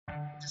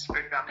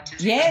license for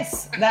dramatism.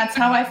 Yes, that's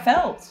how I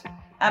felt.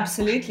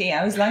 Absolutely.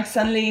 I was like,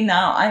 suddenly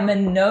now I'm a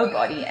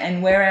nobody.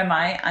 And where am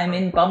I? I'm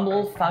in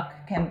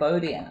bumblefuck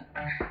Cambodia.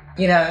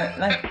 You know,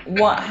 like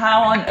what?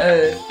 How on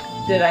earth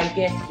did I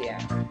get here?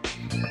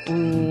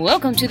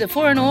 Welcome to the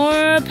Foreign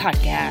Or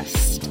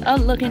podcast, a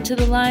look into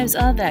the lives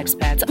of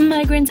expats,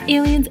 migrants,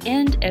 aliens,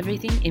 and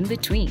everything in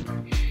between.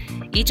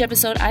 Each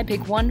episode, I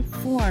pick one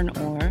foreign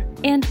or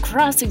and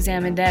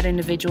cross-examine that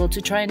individual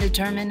to try and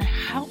determine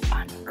how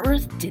on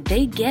earth did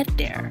they get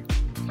there.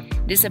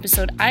 This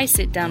episode, I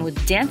sit down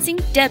with Dancing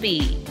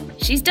Debbie.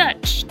 She's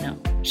Dutch. No,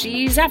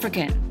 she's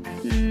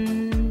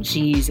African.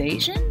 She's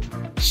Asian.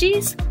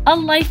 She's a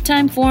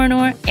lifetime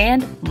foreigner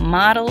and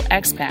model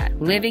expat,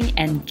 living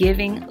and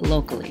giving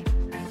locally.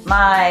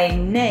 My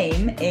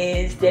name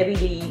is Debbie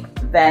Lee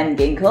Van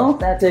Ginkel.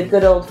 That's a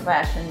good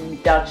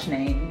old-fashioned Dutch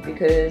name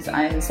because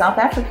I'm South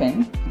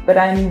African, but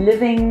I'm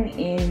living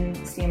in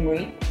Siem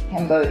Reap,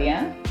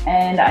 Cambodia,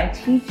 and I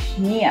teach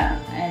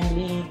Nia and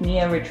lead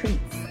Nia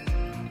retreats.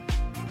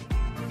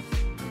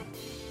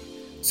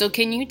 So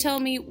can you tell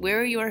me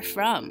where you're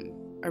from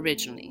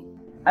originally?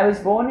 I was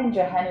born in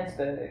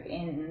Johannesburg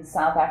in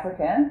South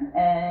Africa,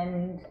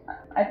 and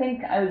I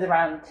think I was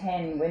around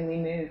 10 when we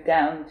moved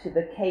down to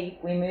the Cape.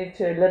 We moved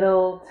to a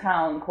little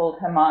town called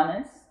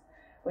Hermanus,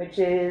 which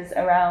is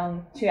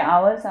around 2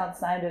 hours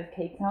outside of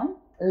Cape Town,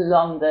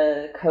 along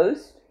the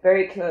coast,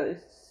 very close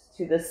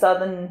to the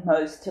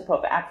southernmost tip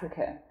of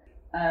Africa.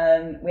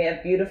 We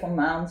have beautiful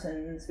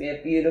mountains, we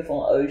have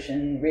beautiful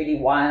ocean, really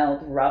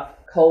wild, rough,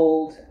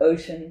 cold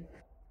ocean.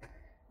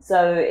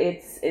 So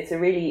it's a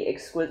really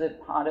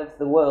exquisite part of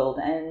the world,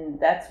 and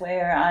that's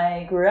where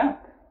I grew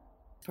up.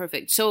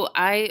 Perfect. So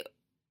I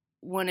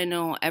want to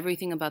know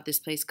everything about this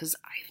place because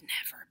I've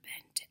never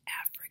been to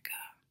Africa.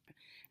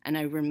 And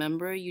I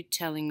remember you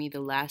telling me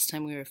the last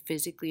time we were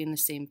physically in the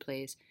same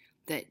place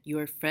that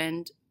your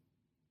friend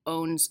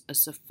owns a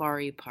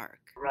safari park.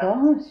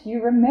 Gosh,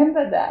 you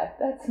remember that.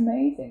 That's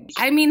amazing.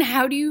 I mean,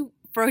 how do you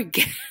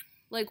forget?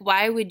 Like,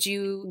 why would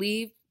you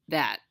leave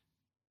that?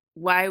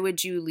 Why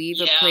would you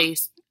leave a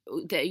place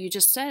that you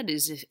just said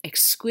is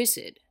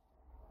exquisite?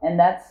 And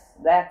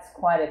that's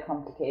quite a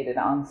complicated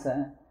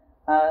answer.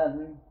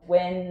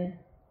 When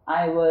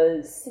I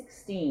was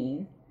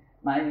 16,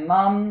 my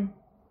mom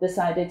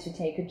decided to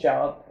take a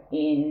job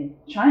in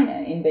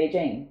China, in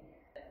Beijing.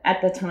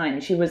 At the time,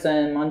 she was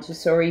a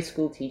Montessori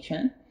school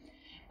teacher.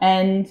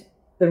 And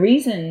the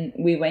reason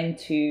we went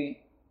to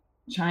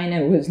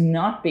China was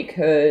not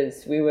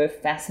because we were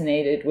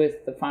fascinated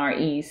with the Far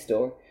East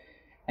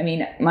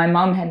my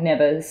mom had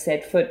never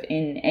set foot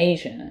in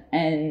Asia,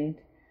 and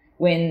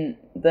when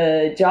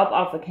the job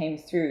offer came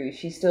through,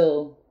 she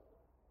still,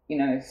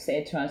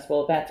 said to us,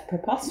 well, that's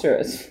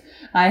preposterous.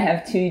 I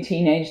have 2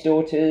 teenage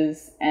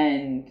daughters,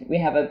 and we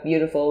have a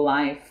beautiful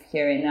life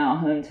here in our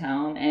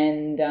hometown,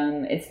 and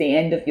it's the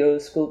end of your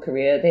school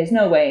career. There's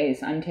no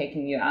ways I'm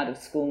taking you out of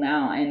school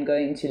now and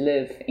going to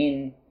live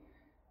in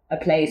a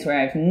place where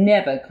I've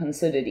never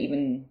considered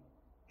even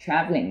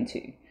traveling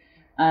to.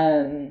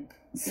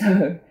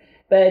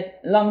 But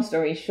long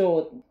story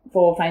short,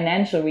 for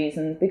financial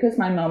reasons, because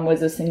my mom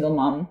was a single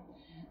mom,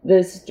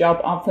 this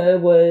job offer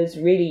was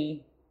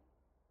really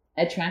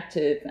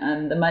attractive.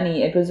 The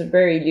money, it was a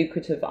very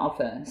lucrative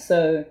offer.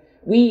 So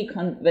we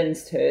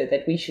convinced her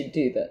that we should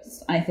do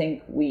this. I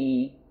think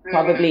we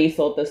probably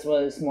thought this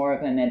was more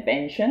of an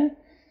adventure.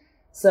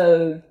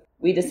 So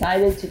we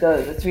decided to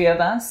go, the 3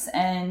 of us,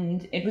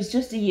 and it was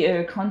just a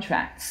year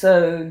contract.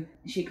 So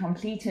she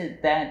completed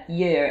that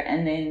year,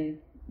 and then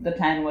the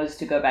plan was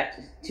to go back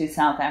to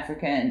South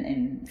Africa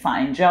and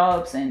find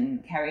jobs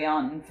and carry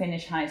on,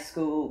 finish high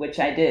school, which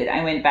I did.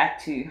 I went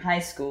back to high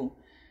school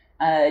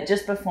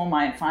just before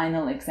my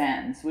final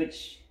exams,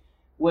 which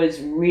was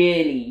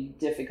really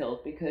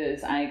difficult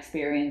because I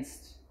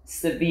experienced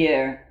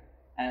severe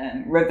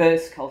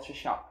reverse culture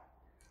shock.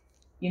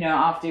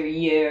 After a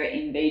year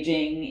in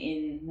Beijing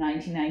in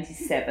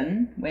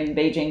 1997, when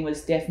Beijing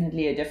was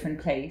definitely a different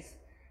place,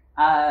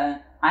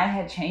 I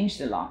had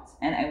changed a lot,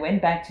 and I went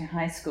back to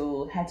high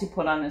school, had to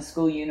put on a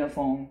school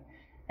uniform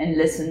and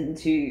listen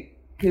to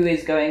who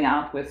is going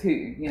out with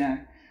who,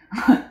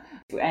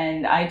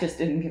 and I just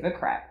didn't give a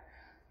crap.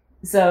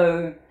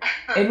 So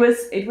it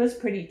was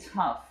pretty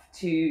tough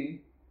to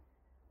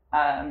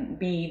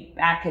be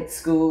back at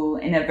school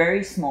in a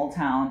very small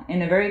town,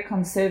 in a very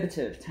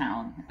conservative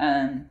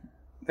town,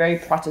 very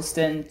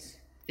Protestant.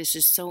 This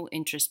is so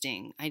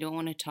interesting. I don't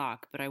want to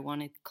talk, but I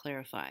want to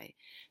clarify.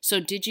 So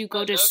did you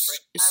go to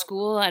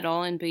school at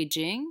all in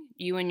Beijing?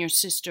 You and your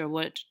sister,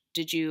 what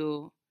did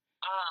you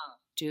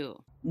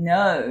do?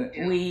 No,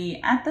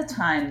 at the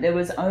time, there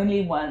was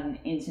only one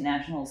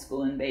international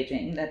school in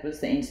Beijing. That was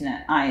the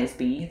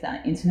ISB,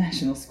 the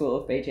International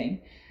School of Beijing.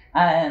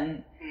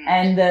 And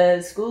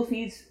the school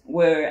fees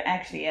were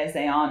actually, as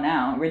they are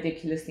now,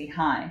 ridiculously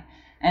high.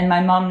 And my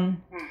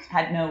mom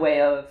had no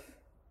way of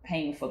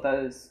paying for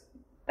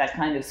that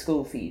kind of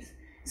school fees.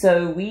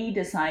 So we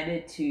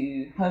decided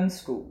to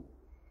homeschool.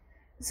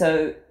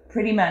 So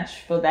pretty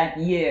much for that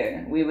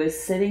year, we were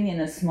sitting in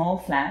a small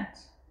flat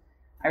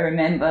I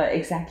remember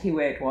exactly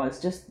where it was,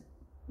 just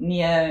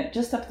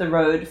up the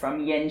road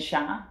from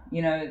Yensha,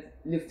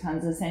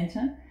 Lufthansa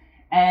Center.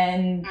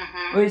 And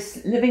we were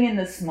living in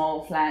this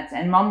small flat,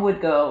 and Mom would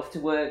go off to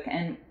work,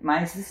 and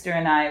my sister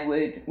and I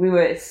we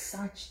were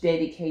such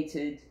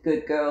dedicated,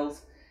 good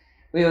girls.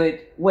 We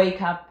would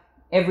wake up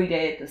every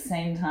day at the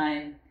same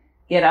time,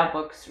 get our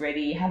books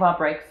ready, have our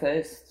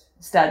breakfast,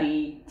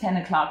 study. 10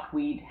 o'clock,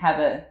 we'd have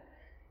a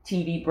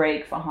TV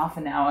break for half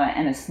an hour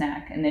and a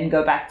snack, and then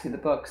go back to the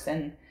books.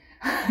 And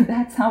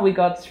that's how we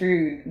got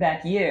through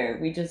that year.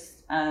 We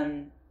just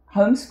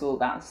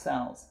homeschooled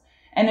ourselves.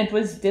 And it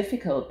was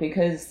difficult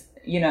because,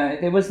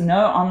 there was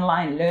no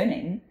online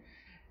learning.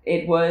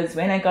 It was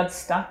when I got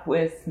stuck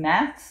with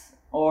maths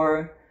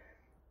or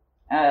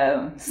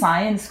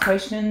science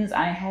questions,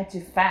 I had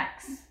to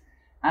fax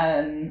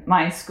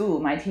my school,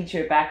 my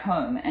teacher back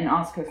home, and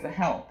ask her for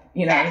help.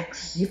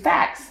 Fax? You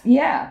fax.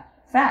 Yeah,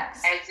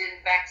 fax. As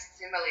in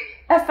facsimile.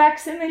 A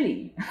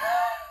facsimile.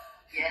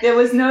 Yes. There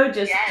was no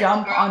just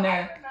jump girl, on I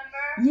a...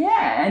 remember.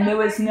 Yeah, and there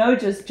was no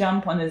just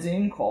jump on a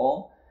Zoom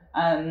call.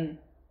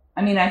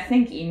 I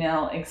think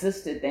email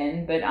existed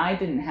then, but I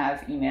didn't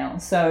have email.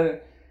 So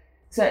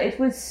it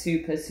was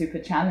super, super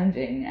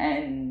challenging.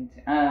 And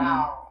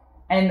Wow.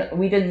 and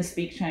we didn't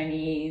speak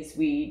Chinese.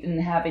 We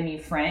didn't have any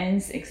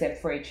friends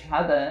except for each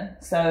other.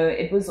 So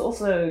it was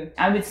also,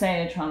 I would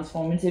say, a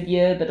transformative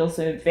year, but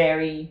also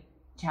very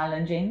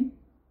challenging.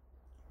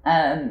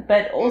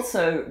 But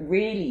also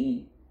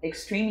really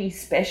extremely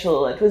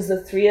special. It was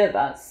the three of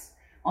us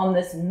on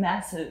this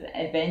massive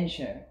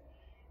adventure.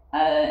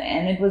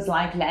 And it was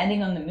like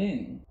landing on the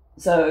moon.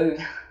 So,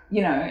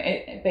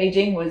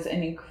 Beijing was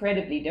an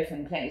incredibly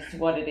different place to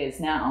what it is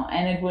now.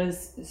 And it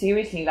was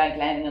seriously like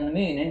landing on the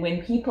moon. And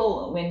when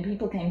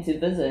people came to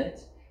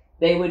visit,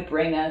 they would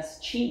bring us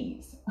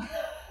cheese.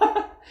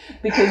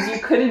 Because you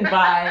couldn't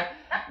buy,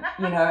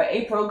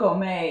 April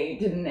Gourmet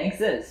didn't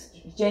exist.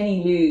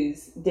 Jenny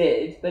Lou's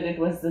did, but it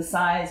was the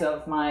size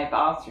of my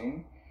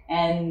bathroom.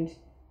 And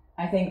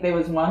I think there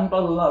was one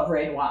bottle of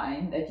red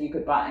wine that you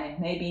could buy,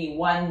 maybe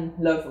one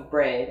loaf of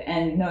bread,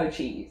 and no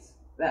cheese.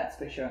 That's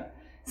for sure.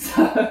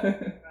 So,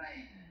 Right.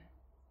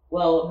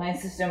 well, my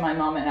sister, my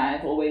mom, and I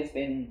have always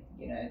been,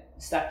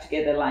 stuck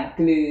together like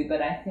glue,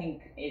 but I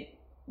think it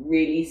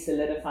really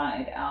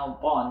solidified our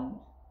bond,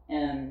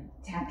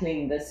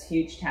 tackling this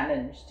huge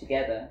challenge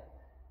together.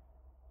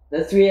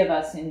 The three of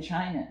us in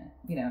China,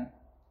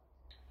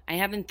 I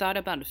haven't thought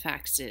about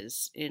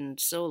faxes in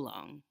so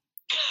long.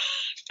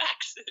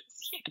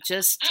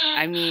 Faxes.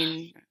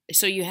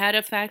 So you had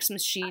a fax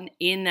machine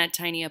in that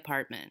tiny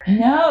apartment.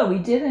 No, we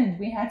didn't.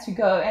 We had to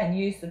go and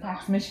use the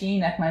fax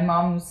machine at my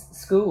mom's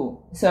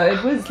school. So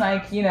it was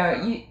like, you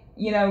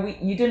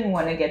didn't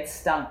want to get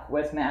stuck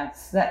with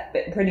maths.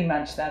 Pretty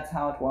much that's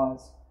how it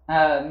was.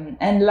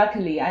 And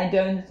luckily, I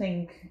don't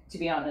think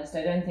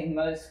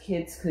most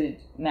kids could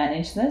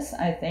manage this.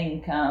 I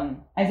think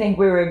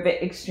we were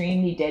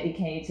extremely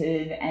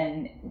dedicated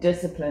and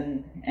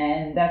disciplined,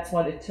 and that's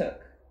what it took.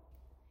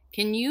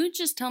 Can you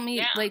just tell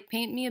me,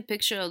 paint me a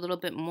picture a little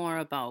bit more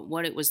about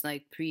what it was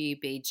like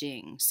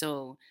pre-Beijing?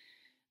 So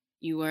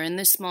you were in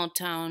this small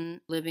town,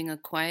 living a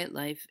quiet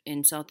life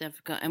in South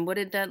Africa. And what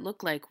did that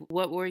look like?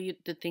 What were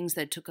the things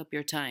that took up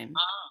your time?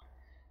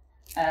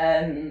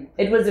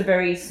 It was a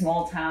very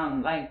small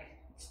town.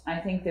 I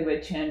think there were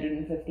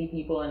 250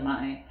 people in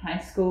my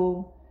high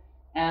school.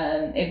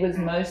 It was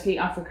mostly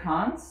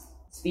Afrikaans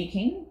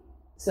speaking.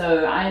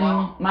 So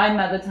my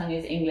mother tongue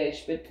is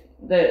English, but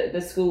the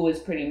school was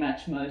pretty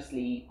much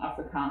mostly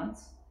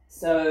Afrikaans.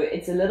 So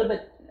it's a little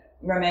bit,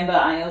 remember,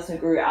 I also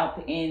grew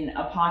up in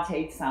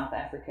apartheid South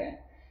Africa.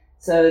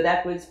 So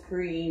that was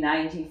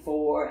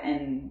pre-94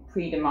 and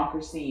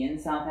pre-democracy in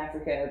South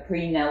Africa,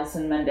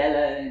 pre-Nelson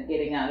Mandela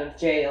getting out of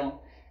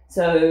jail.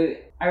 So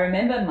I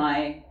remember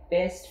my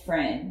best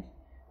friend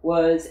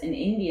was an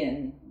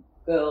Indian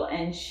girl,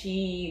 and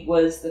she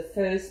was the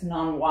first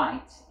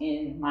non-white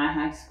in my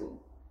high school.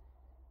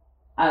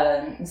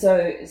 So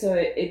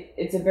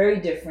it's a very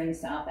different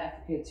South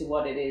Africa to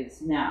what it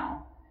is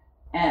now.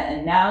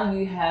 And now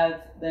you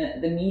have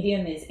the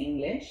medium is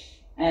English,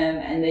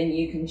 and then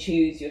you can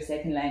choose your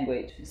second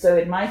language. So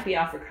it might be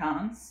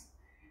Afrikaans,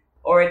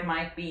 or it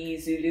might be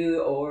Zulu,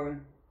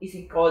 or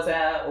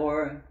isiXhosa,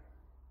 or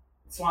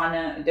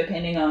Tswana,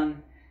 depending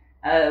on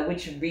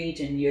which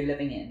region you're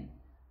living in.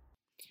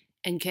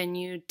 And can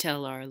you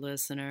tell our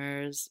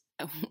listeners,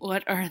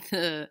 what are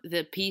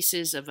the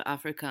pieces of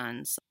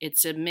Afrikaans?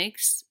 It's a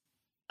mix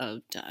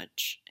of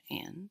Dutch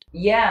and...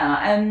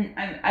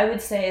 Yeah, I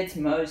would say it's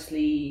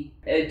mostly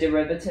a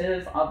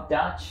derivative of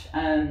Dutch,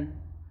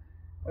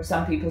 or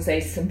some people say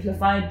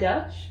simplified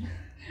Dutch,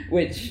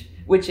 which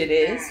it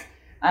is.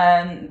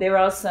 There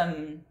are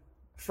some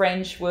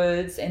French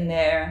words in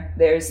there.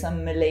 There's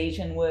some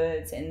Malaysian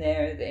words in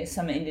there. There's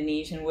some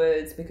Indonesian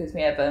words because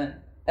we have a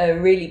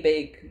really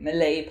big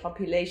Malay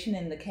population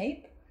in the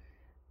Cape.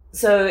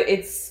 So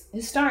it's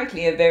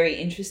historically a very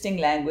interesting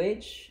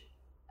language.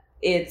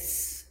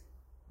 It's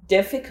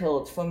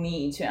difficult for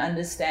me to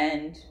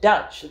understand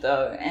Dutch,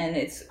 though, and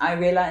I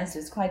realized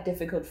it's quite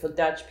difficult for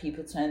Dutch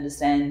people to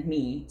understand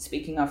me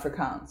speaking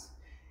Afrikaans.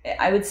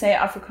 I would say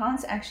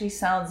Afrikaans actually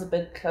sounds a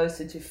bit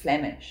closer to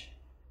Flemish.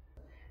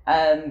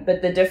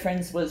 But the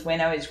difference was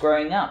when I was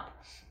growing up,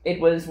 it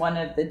was one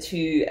of the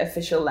two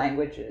official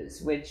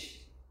languages, which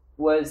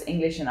was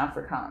English and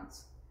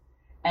Afrikaans.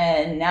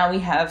 And now we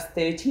have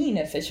 13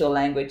 official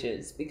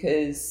languages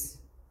because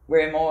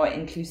we're a more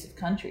inclusive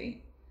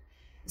country.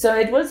 So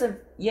it was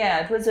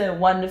a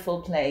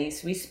wonderful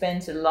place. We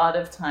spent a lot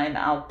of time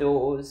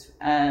outdoors,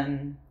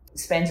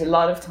 spent a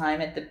lot of time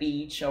at the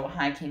beach or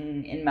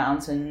hiking in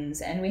mountains.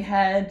 And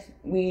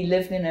we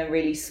lived in a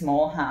really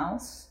small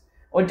house,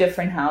 or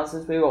different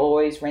houses. We were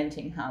always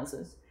renting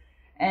houses.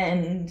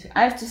 And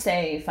I have to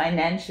say,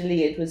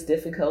 financially, it was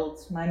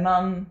difficult. My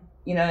mum,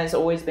 has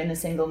always been a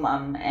single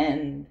mum,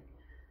 and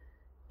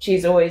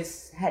she's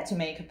always had to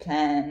make a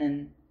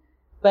plan.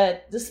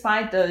 But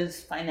despite those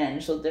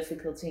financial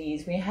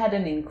difficulties, we had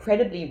an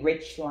incredibly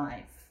rich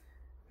life.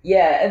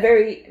 Yeah, a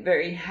very,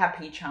 very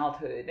happy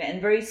childhood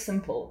and very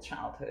simple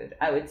childhood,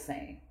 I would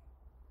say.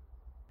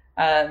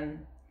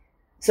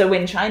 So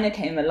when China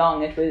came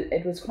along,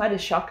 it was quite a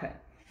shocker.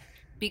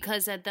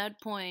 Because at that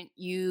point,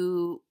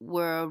 you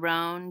were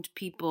around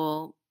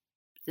people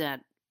that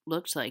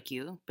looked like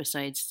you,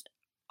 besides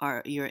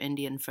your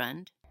Indian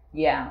friend.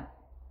 Yeah.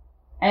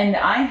 And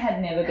I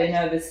had never been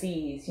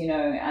overseas,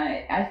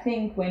 I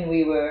think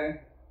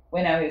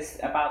when I was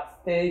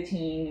about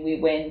 13, we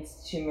went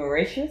to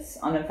Mauritius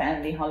on a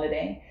family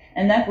holiday.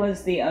 And that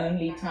was the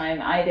only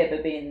time I'd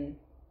ever been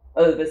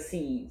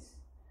overseas.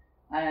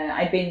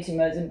 I'd been to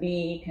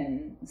Mozambique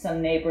and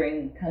some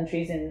neighboring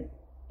countries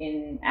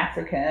in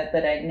Africa,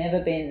 but I'd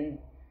never been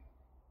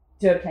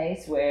to a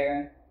place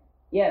where,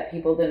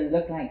 people didn't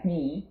look like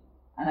me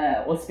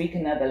or speak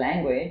another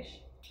language.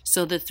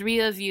 So the three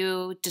of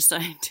you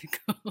decide to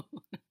go.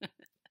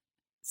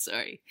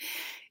 Sorry.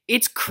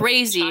 It's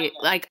crazy.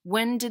 Like,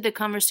 when did the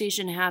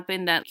conversation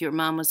happen that your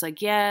mom was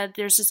like, yeah,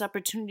 there's this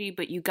opportunity,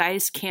 but you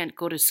guys can't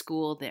go to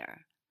school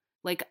there?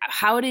 Like,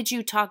 how did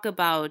you talk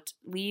about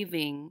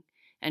leaving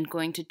and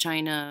going to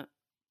China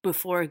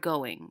before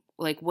going?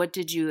 Like, what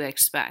did you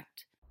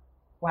expect?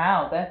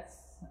 Wow,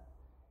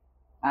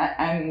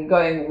 I'm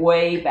going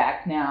way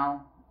back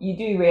now. You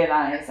do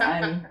realize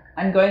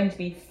I'm going to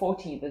be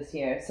 40 this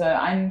year, so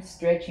I'm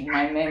stretching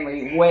my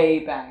memory way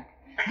back.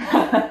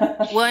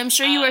 Well, I'm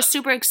sure you were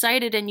super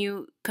excited and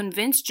you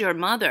convinced your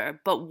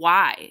mother, but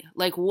why?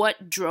 Like,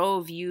 what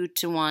drove you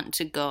to want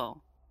to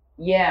go?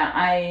 Yeah,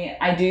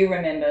 I do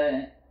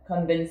remember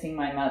convincing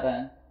my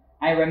mother.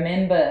 I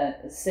remember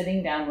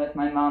sitting down with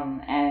my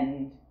mom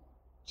and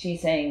she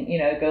saying,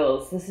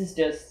 girls,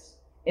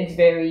 it's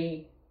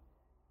very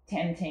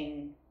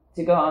tempting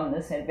to go on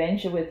this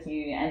adventure with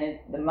you, and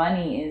the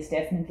money is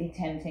definitely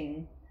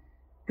tempting,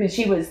 because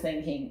she was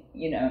thinking,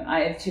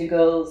 I have two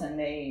girls and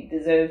they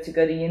deserve to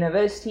go to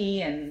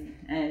university,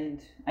 and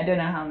I don't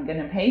know how I'm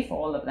going to pay for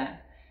all of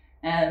that.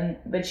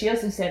 But she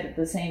also said at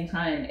the same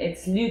time,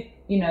 this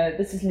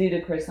is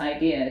ludicrous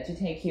idea to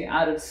take you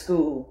out of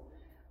school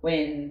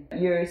when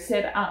you're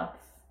set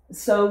up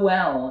so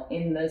well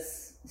in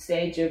this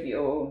stage of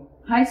your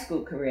high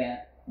school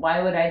career.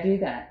 Why would I do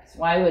that?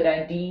 Why would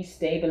I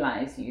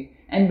destabilize you?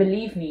 And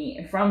believe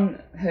me, from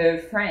her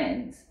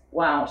friends,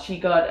 wow, she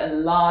got a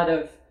lot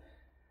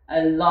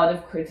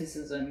of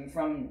criticism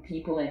from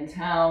people in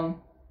town.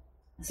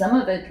 Some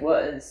of it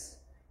was,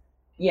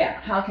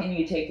 how can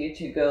you take your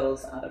two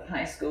girls out of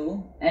high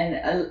school? And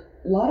a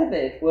lot of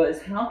it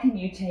was, how can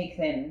you take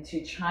them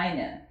to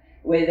China,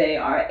 where they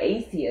are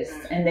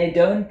atheists and they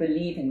don't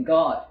believe in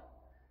God?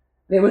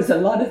 There was a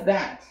lot of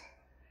that.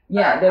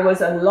 Yeah, there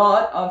was a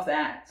lot of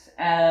that,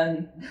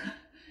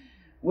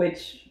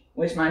 which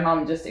my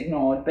mom just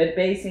ignored. But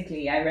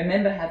basically, I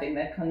remember having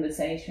that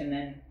conversation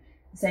and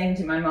saying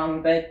to my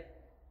mom, but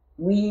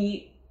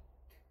we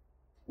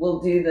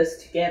will do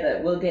this together.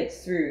 We'll get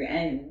through,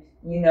 and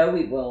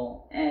we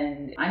will.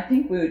 And I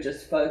think we were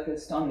just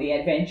focused on the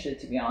adventure,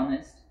 to be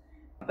honest.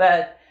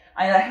 But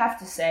I have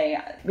to say,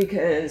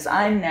 because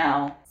I'm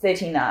now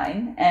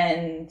 39,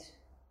 and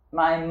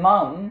my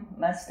mom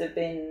must have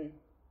been...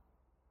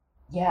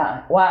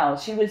 Yeah, wow,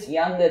 she was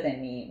younger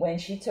than me when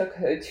she took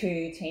her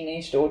two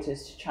teenage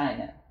daughters to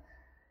China.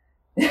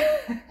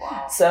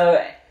 Wow.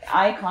 So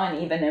I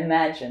can't even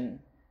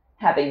imagine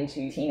having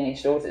two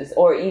teenage daughters,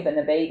 or even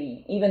a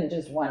baby, even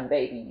just one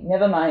baby.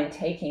 Never mind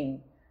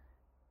taking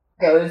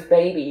those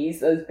babies,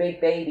 those big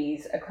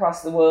babies,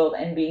 across the world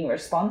and being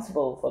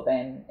responsible for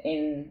them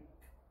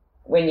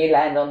when you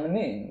land on the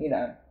moon,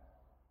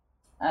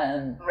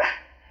 Right.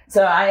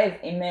 So I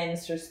have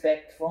immense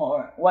respect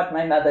for what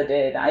my mother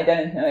did. I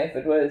don't know if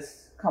it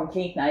was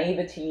complete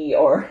naivety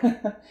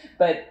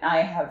but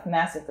I have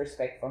massive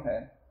respect for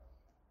her.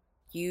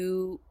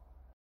 You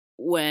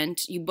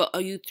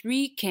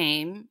three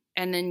came,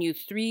 and then you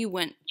three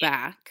went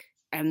back,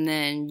 and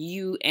then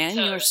you and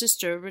your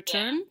sister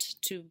returned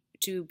to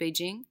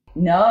Beijing?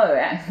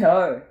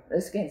 No,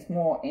 this gets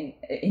more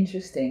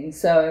interesting.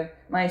 So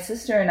my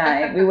sister and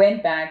I, we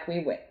went back,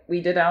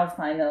 we did our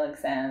final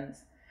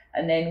exams,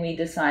 and then we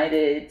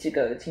decided to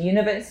go to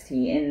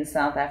university in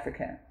South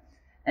Africa.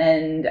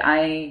 And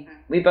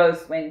we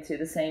both went to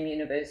the same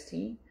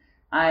university.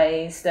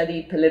 I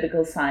studied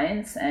political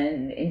science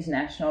and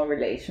international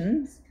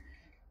relations.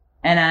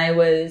 And I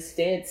was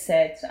dead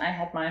set, I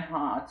had my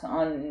heart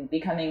on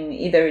becoming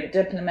either a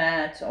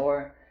diplomat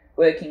or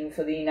working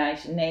for the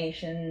United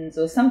Nations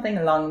or something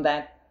along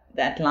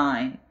that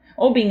line.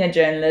 Or being a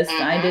journalist,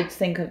 I did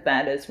think of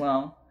that as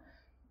well.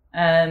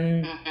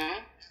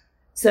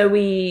 So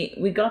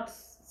we got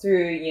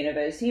through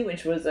university,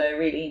 which was a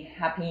really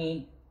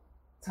happy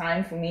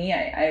time for me.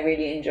 I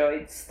really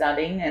enjoyed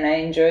studying, and I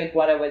enjoyed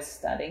what I was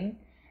studying.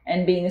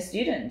 And being a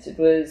student, it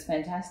was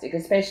fantastic,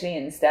 especially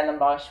in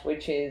Stellenbosch,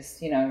 which is,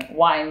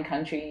 wine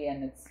country,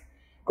 and it's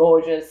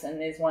gorgeous,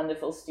 and there's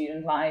wonderful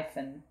student life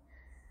and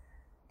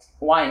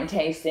wine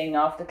tasting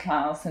after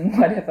class and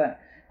whatever.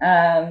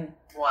 Wow.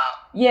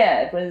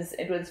 Yeah,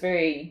 it was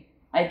very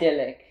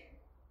idyllic.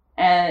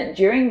 And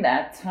during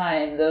that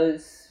time,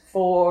 those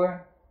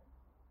 5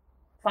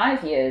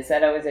 years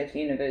that I was at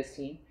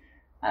university,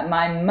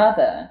 my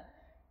mother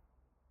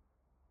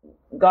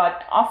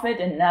got offered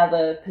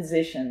another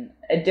position,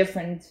 a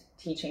different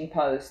teaching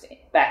post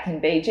back in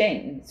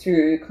Beijing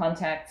through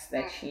contacts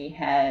that she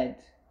had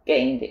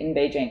gained in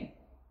Beijing.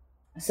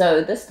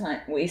 So this time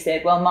we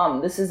said, well,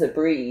 Mom, this is a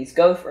breeze,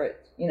 go for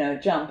it,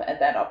 jump at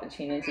that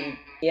opportunity.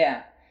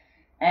 Yeah.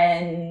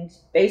 And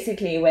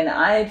basically when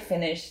I had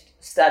finished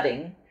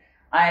studying,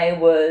 I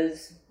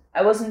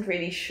wasn't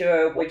really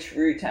sure which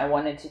route I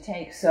wanted to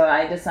take. So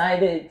I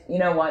decided, you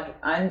know what,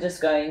 I'm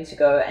just going to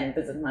go and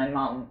visit my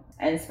mom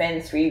and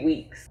spend 3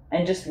 weeks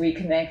and just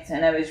reconnect.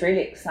 And I was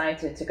really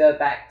excited to go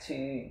back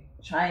to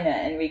China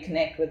and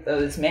reconnect with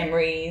those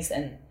memories.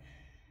 And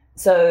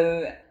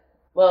so,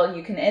 well,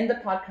 you can end the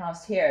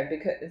podcast here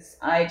because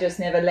I just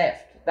never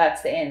left.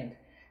 That's the end.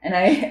 And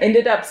I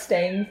ended up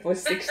staying for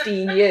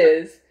 16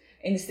 years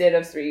instead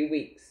of 3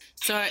 weeks.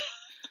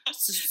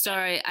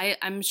 Sorry,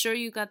 I'm sure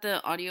you got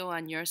the audio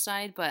on your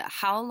side, but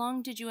how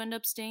long did you end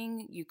up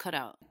staying? You cut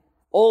out.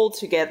 All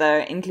together,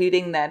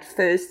 including that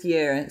first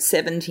year,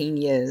 17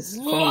 years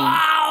for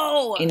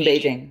me in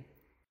Beijing.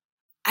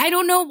 I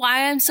don't know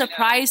why I'm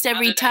surprised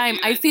every time.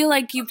 I feel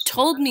like you've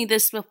told me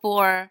this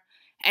before,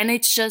 and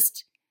it's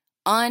just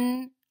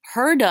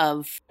unheard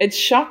of. It's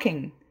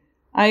shocking.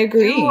 I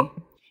agree.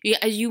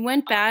 You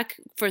went back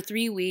for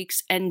 3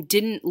 weeks and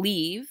didn't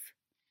leave.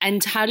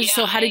 And how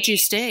did you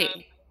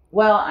stay?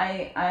 Well,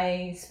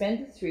 I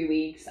spent the 3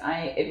 weeks.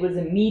 It was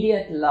an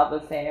immediate love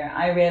affair.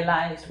 I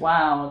realized,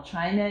 wow,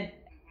 China,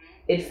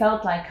 it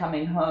felt like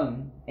coming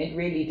home. It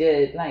really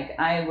did. Like,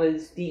 I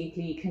was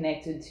deeply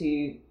connected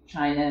to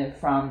China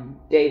from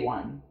day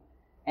one.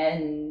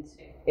 And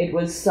it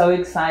was so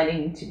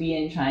exciting to be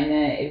in China.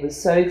 It was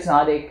so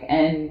exotic.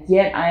 And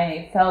yet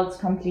I felt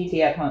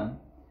completely at home.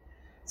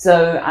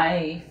 So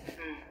I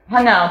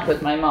hung out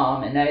with my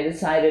mom, and I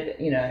decided,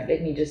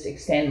 let me just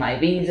extend my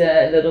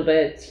visa a little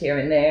bit here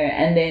and there.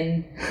 And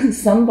then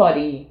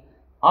somebody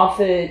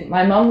offered,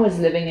 my mom was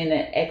living in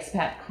an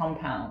expat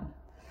compound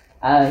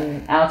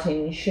out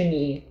in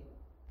Shunyi,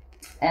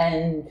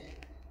 and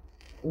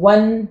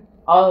one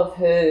of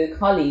her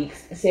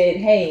colleagues said,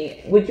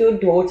 hey, would your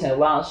daughter,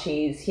 while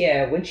she's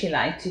here, would she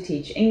like to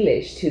teach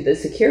English to the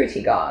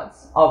security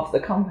guards of the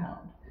compound?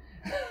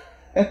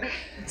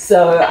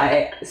 So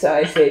I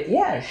said,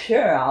 yeah,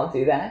 sure, I'll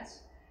do that.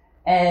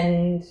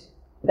 And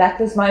that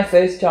was my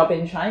first job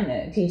in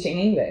China, teaching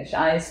English.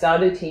 I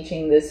started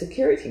teaching the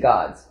security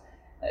guards.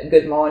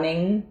 Good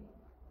morning.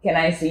 Can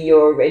I see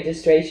your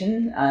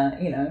registration?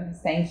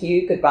 Thank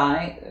you,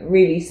 goodbye.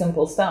 Really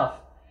simple stuff.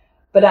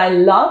 But I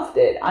loved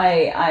it.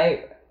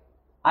 I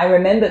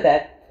remember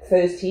that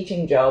first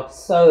teaching job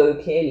so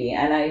clearly,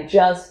 and I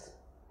just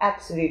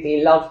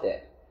absolutely loved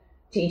it.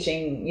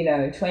 Teaching,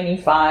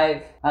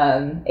 25,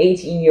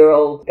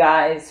 18-year-old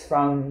guys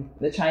from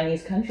the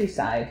Chinese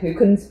countryside who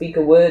couldn't speak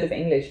a word of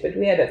English, but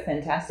we had a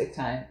fantastic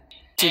time.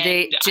 Did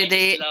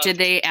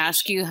they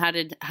ask you how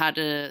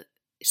to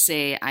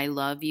say I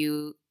love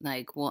you,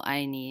 like 我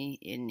爱你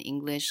in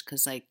English?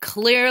 Because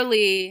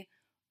clearly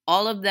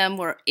all of them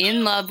were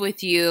in love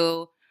with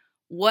you.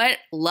 What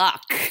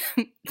luck,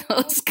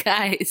 those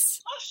guys.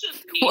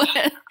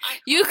 What,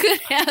 you could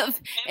have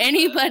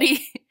anybody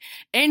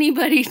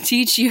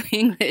teach you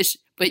English,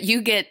 but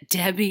you get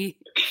Debbie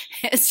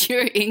as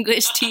your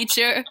English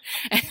teacher.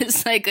 And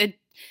it's like a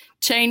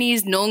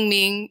Chinese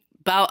Nongming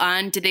Bao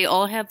An. Did they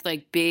all have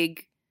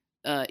big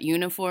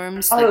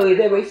uniforms? Oh,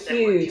 they were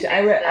huge.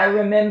 I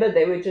remember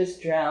they were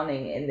just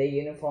drowning in their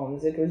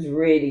uniforms. It was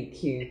really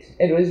cute.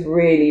 It was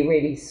really,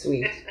 really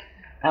sweet.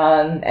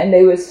 And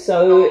they were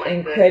so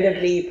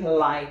incredibly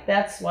polite.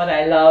 That's what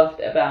I love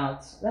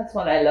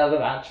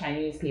about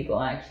Chinese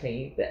people,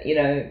 actually.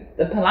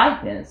 The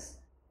politeness.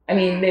 I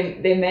mean,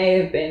 there may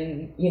have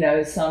been,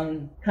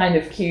 some kind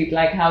of cute,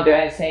 how do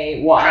I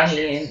say, 我爱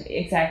你,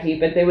 exactly,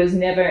 but there was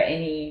never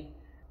any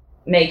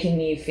making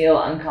me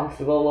feel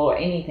uncomfortable or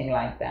anything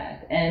like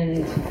that.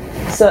 And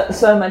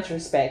so much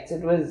respect.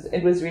 It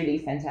was really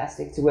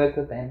fantastic to work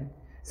with them.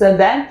 So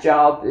that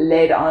job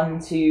led on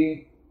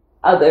to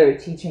other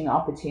teaching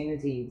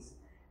opportunities.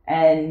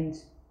 And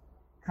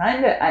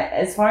kind of,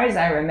 as far as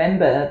I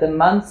remember, the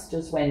months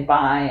just went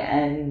by,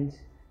 and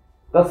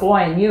before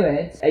I knew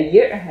it, a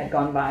year had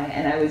gone by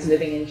and I was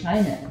living in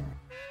China.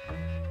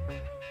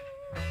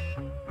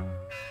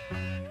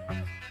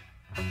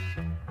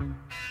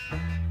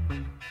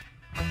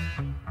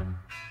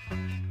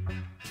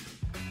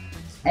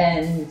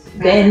 And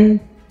then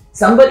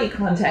somebody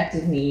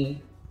contacted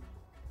me.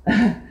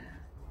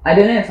 I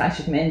don't know if I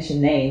should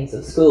mention names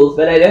of schools,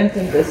 but I don't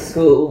think this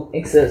school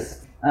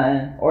exists,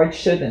 or it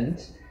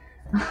shouldn't.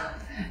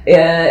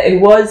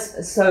 It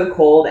was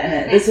so-called,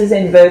 and this is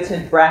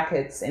inverted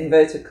brackets,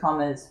 inverted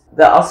commas,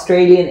 the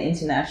Australian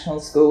International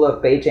School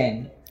of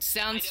Beijing.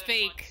 Sounds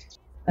fake.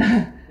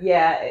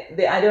 Yeah,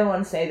 I don't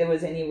want to say there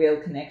was any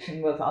real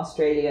connection with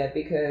Australia,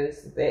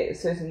 because there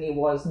certainly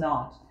was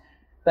not.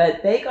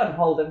 But they got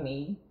hold of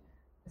me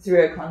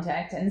through a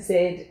contact and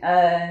said,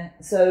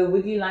 so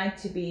would you like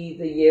to be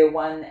the year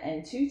 1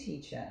 and 2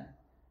 teacher?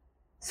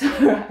 So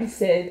I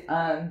said,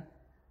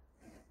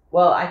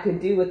 well, I could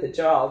do with the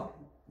job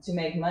to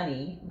make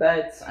money,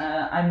 but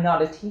I'm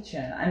not a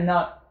teacher. I'm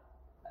not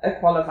a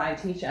qualified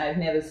teacher. I've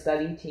never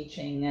studied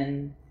teaching.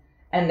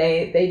 And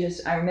they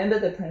just, I remember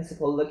the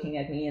principal looking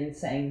at me and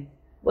saying,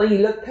 well, you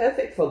look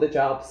perfect for the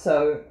job,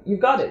 so you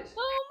got it.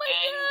 Oh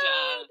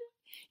my God.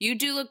 You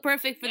do look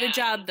perfect for the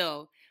job,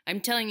 though. I'm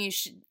telling you,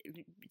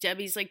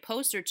 Debbie's like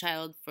poster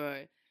child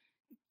for,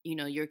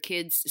 your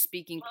kids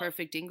speaking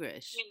perfect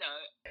English.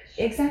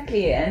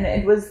 Exactly, and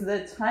it was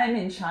the time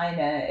in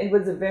China. It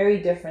was a very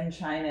different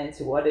China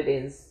to what it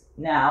is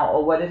now,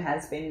 or what it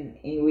has been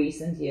in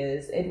recent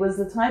years. It was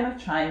the time of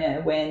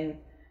China when,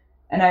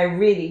 and I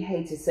really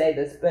hate to say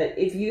this, but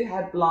if you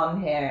had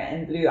blonde hair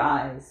and blue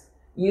eyes,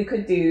 you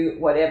could do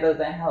whatever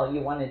the hell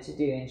you wanted to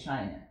do in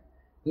China.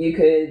 You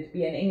could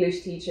be an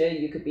English teacher,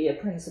 you could be a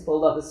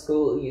principal of a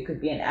school, you could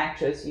be an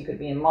actress, you could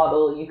be a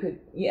model,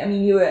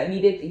 you were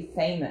immediately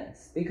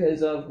famous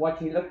because of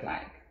what you looked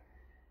like.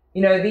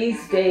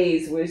 These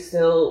days were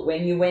still,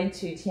 when you went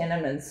to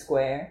Tiananmen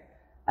Square,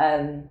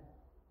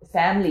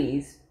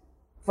 families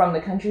from the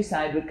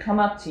countryside would come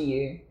up to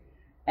you,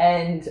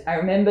 and I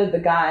remember the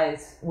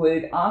guys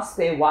would ask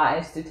their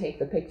wives to take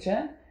the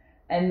picture,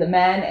 and the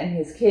man and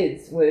his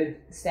kids would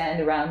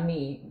stand around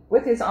me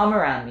with his arm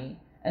around me,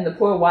 and the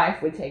poor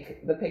wife would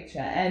take the picture.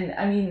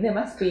 And there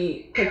must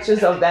be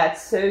pictures of that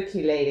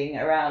circulating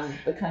around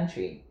the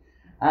country.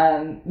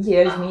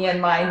 Here's me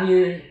and my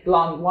new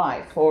blonde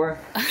wife.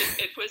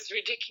 It was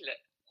ridiculous.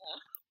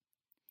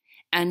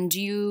 And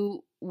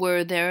you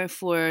were there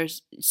for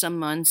some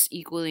months,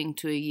 equaling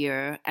to a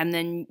year, and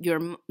then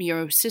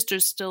your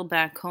sister's still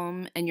back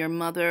home, and your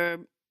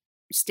mother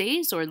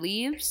stays or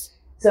leaves?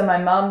 So my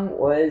mom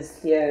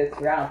was here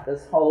throughout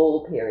this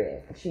whole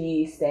period.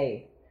 She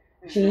stayed.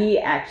 She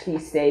actually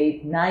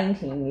stayed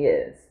 19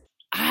 years.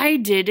 I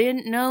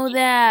didn't know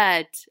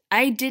that.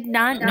 I did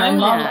not know that. My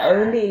mom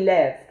only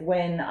left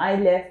when I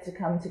left to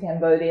come to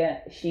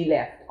Cambodia. She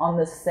left on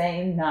the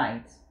same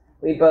night.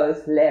 We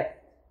both left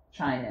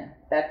China.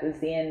 That was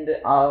the end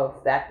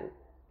of that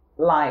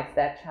life,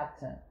 that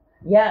chapter.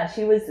 Yeah,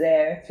 she was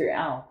there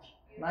throughout.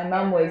 My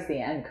mom was the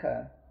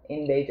anchor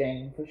in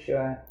Beijing, for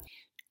sure.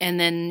 And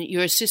then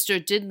your sister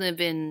did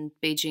live in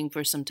Beijing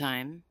for some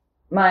time.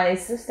 My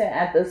sister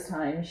at this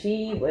time,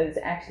 she was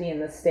actually in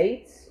the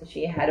States.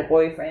 She had a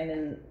boyfriend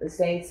in the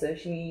States, so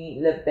she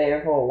lived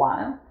there for a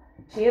while.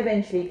 She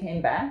eventually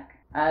came back.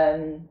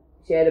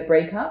 She had a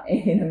breakup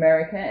in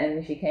America,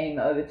 and she came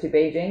over to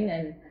Beijing,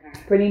 and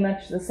pretty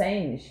much the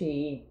same.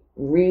 She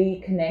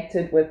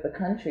reconnected with the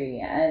country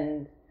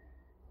and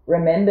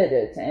remembered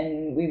it,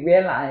 and we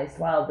realized,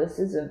 wow, this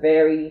is a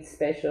very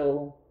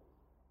special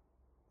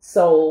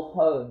soul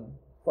home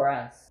for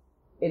us.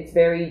 It's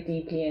very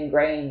deeply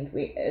ingrained.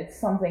 It's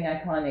something I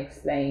can't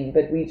explain,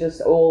 but we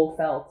just all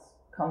felt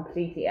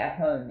completely at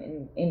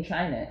home in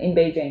China, in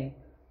Beijing.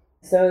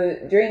 So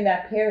during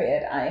that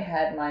period, I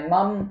had my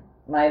mom,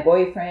 my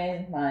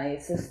boyfriend, my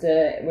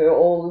sister, we were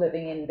all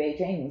living in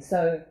Beijing.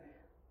 So,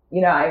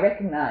 I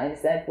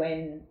recognize that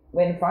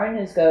when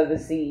foreigners go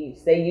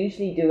overseas, they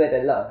usually do it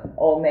alone,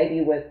 or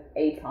maybe with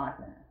a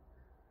partner.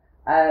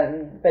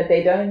 But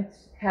they don't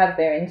have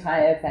their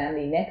entire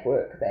family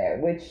network there,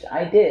 which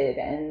I did,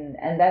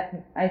 and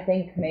that, I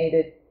think, made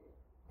it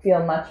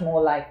feel much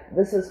more like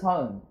this is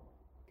home.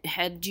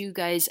 Had you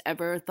guys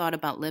ever thought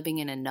about living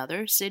in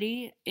another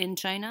city in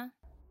China?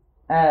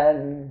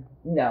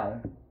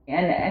 No.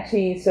 And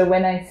actually, so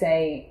when I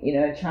say,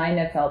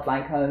 China felt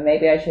like home,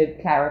 maybe I should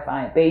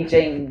clarify,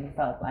 Beijing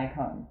felt like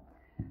home.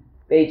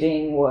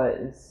 Beijing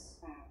was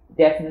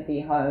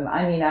definitely home.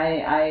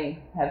 I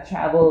have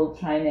traveled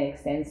China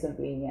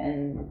extensively,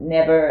 and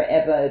never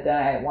ever did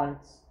I want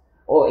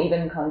or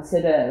even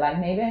consider, like,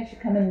 maybe I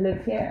should come and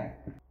live here.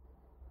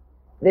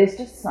 There's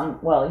just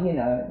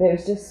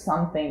there's just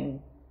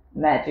something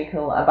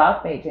magical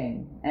about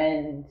Beijing,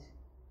 and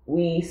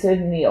we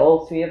certainly,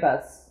 all three of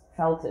us,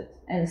 felt it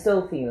and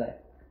still feel it.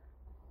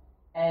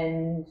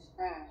 And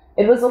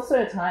it was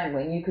also a time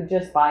when you could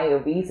just buy your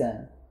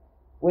visa,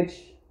 which,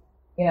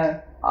 you know,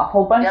 a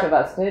whole bunch of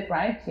us did,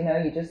 right? You know,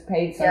 you just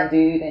paid some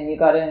dude and you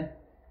got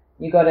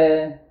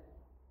a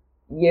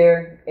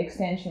year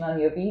extension on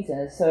your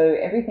visa. So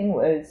everything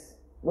was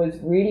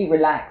really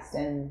relaxed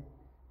and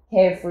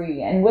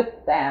carefree. And with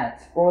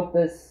that brought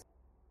this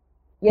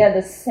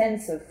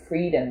sense of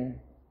freedom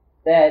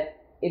that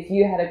if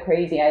you had a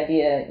crazy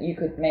idea, you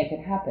could make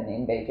it happen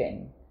in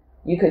Beijing.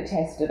 You could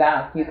test it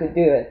out, you could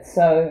do it.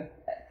 So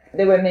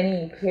there were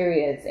many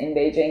periods in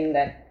Beijing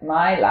that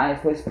my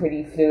life was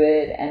pretty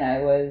fluid, and I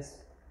was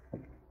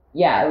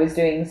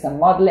doing some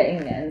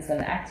modeling and some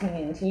acting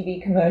in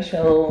TV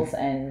commercials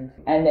and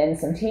then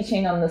some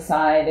teaching on the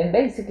side, and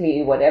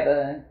basically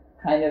whatever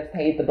kind of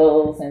paid the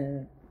bills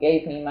and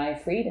gave me my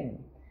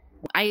freedom.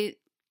 I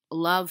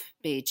love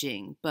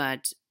Beijing,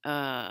 but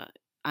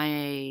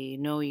I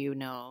know you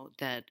know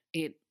that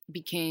it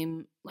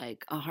became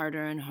like a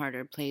harder and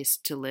harder place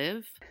to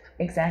live.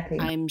 Exactly.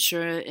 I'm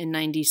sure in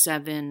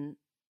 97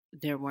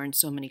 there weren't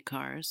so many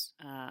cars.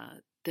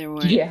 There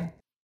weren't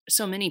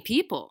so many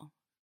people,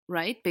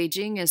 right?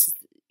 Beijing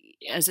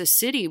as a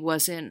city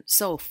wasn't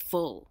so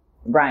full.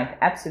 Right,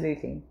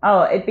 absolutely.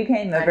 Oh, it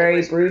became a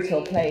very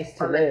brutal place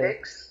to live.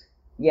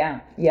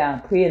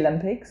 Yeah.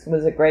 Pre-Olympics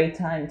was a great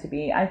time to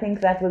be. I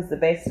think that was the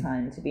best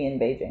time to be in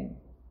Beijing.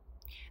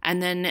 And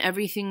then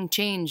everything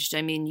changed.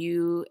 I mean,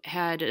 you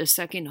had a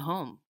second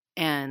home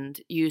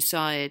and you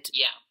saw it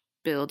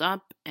build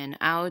up and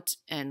out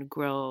and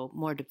grow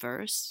more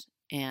diverse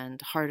and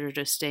harder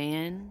to stay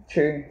in.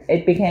 True.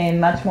 It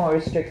became much more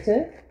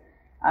restrictive.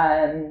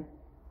 I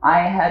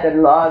had a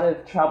lot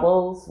of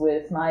troubles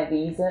with my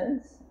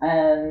visas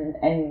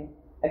and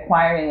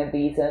acquiring a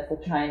visa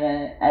for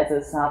China as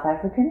a South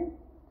African.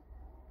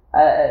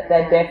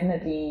 That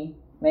definitely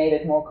made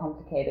it more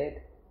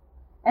complicated.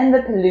 And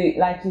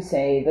like you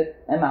say, the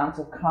amount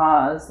of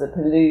cars, the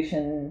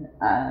pollution,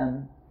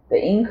 the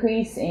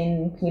increase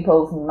in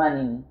people's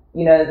money,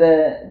 you know,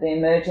 the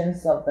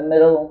emergence of the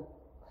middle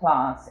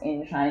class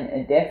in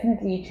China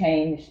definitely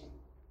changed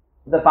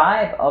the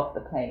vibe of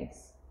the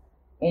place.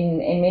 In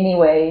many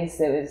ways,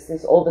 there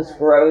was all this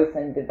growth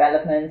and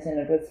development, and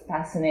it was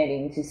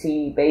fascinating to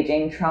see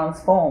Beijing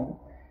transform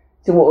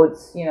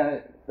towards, you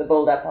know, the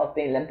build-up of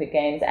the Olympic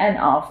Games and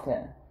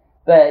after.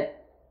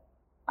 But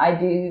I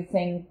do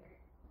think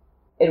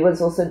it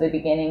was also the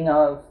beginning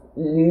of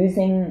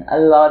losing a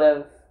lot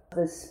of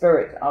the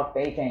spirit of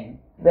Beijing.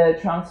 The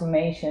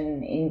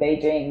transformation in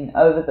Beijing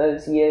over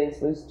those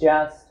years was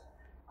just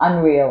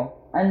unreal,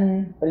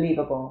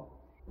 unbelievable.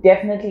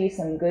 Definitely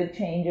some good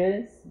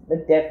changes,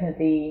 but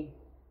definitely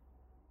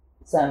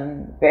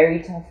some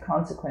very tough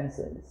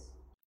consequences.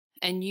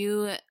 And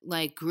you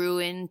like grew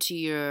into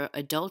your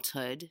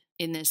adulthood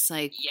in this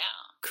like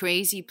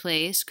crazy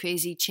place,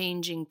 crazy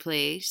changing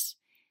place.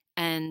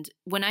 And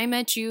when I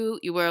met you,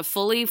 you were a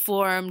fully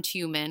formed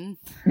human.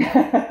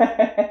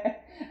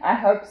 I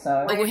hope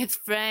so. With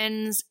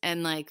friends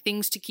and like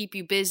things to keep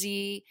you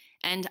busy.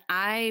 And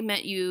I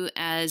met you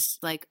as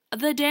like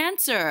the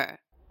dancer.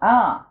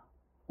 Ah,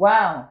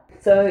 wow.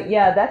 So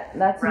yeah,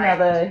 that's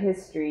another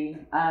history.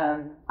 I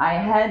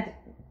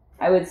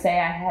would say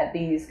I had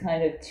these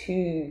kind of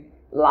two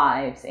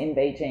lives in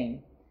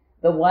Beijing.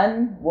 The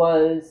one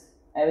was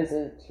I was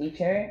a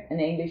teacher, an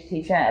English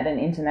teacher at an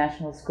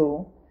international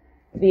school.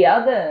 The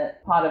other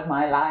part of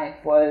my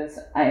life was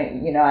I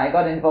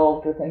got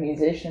involved with a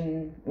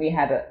musician. We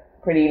had a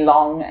pretty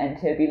long and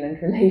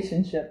turbulent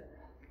relationship.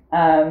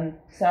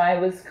 So I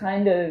was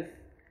kind of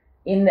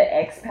in the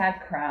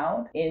expat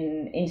crowd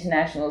in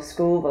international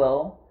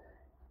Schoolville,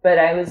 but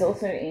I was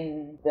also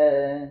in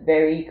the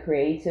very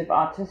creative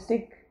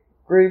artistic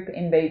group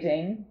in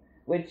Beijing,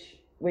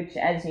 which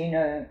as you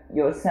know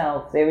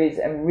yourself, there is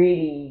a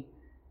really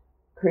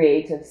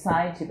creative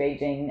side to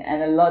Beijing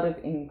and a lot of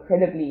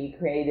incredibly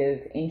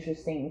creative,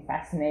 interesting,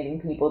 fascinating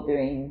people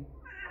doing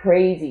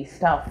crazy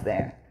stuff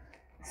there.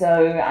 So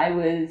I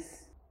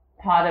was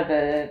part of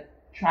a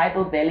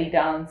tribal belly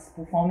dance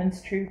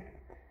performance troupe.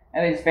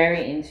 I was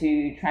very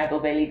into tribal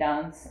belly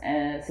dance,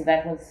 so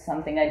that was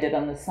something I did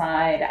on the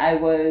side. I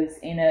was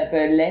in a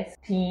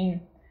burlesque team,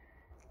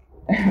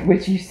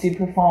 which used to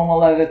perform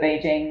all over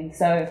Beijing.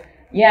 So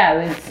yeah,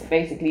 I was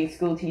basically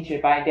school teacher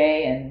by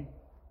day and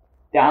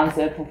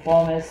dancer,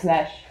 performer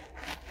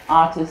 /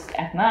 artist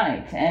at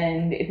night,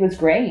 and it was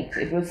great.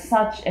 It was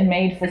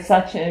made for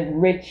such a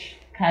rich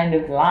kind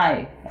of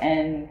life.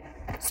 And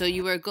so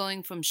you were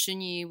going from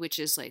Shunyi, which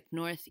is like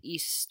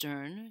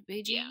northeastern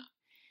Beijing,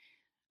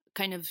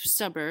 kind of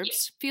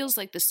suburbs, feels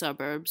like the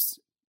suburbs,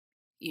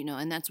 you know,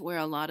 and that's where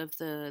a lot of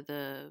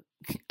the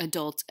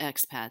adult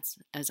expats,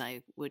 as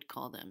I would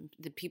call them,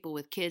 the people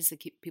with kids, the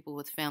people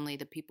with family,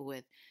 the people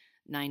with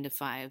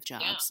 9-to-5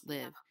 jobs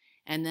live.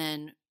 And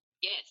then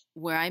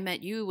where I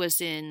met you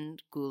was in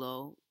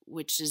Gulo,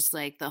 which is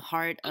like the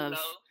heart of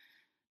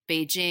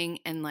Beijing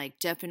and like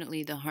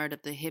definitely the heart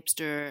of the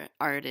hipster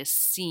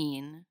artist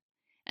scene.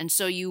 And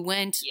so you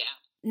went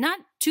not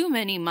too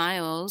many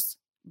miles,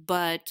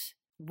 but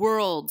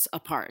worlds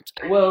apart.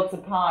 Worlds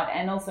apart,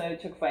 and also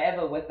it took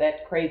forever with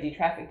that crazy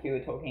traffic you were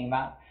talking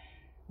about.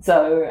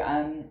 So,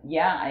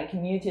 I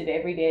commuted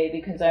every day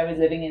because I was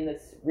living in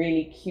this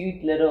really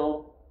cute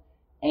little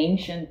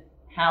ancient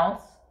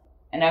house,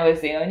 and I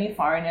was the only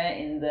foreigner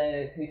in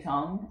the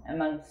Hutong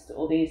amongst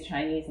all these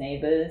Chinese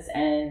neighbors,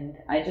 and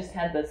I just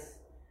had this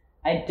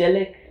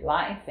idyllic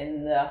life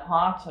in the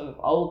heart of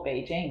old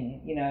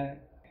Beijing,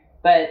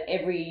 But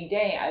every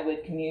day I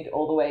would commute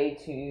all the way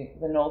to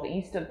the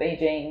northeast of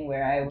Beijing,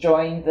 where I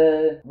joined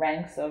the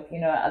ranks of,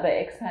 other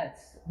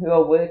expats who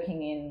are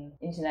working in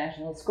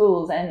international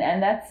schools.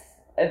 And that's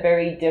a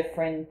very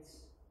different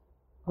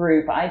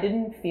group. I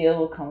didn't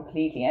feel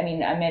completely,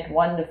 I met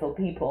wonderful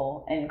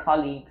people and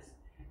colleagues,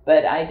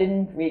 but I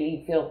didn't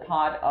really feel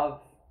part of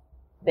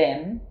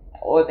them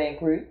or their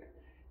group,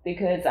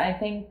 because I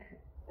think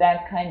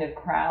that kind of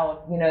crowd,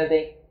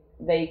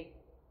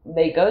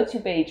 they go to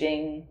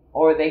Beijing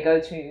or they go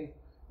to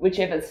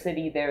whichever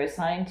city they're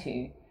assigned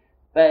to,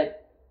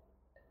 but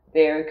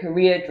they're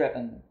career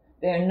driven.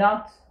 They're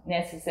not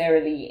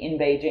necessarily in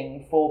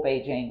Beijing for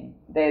Beijing.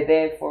 They're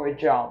there for a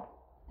job.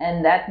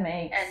 And that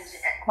makes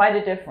quite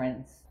a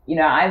difference.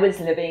 I was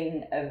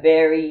living a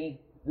very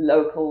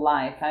local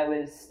life. I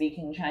was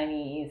speaking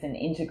Chinese and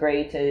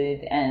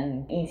integrated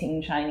and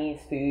eating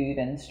Chinese food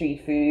and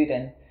street food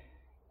and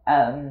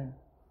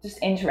just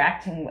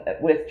interacting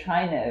with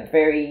China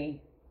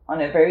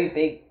on a very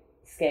big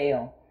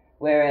scale.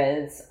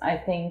 Whereas I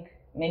think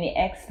many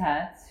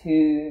expats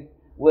who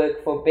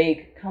work for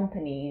big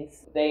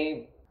companies,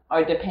 they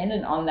are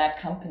dependent on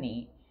that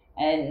company,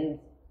 and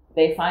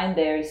they find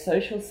their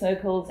social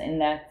circles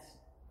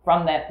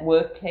from that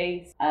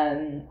workplace.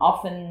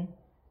 Often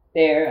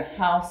their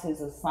house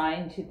is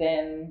assigned to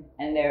them,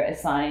 and they're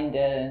assigned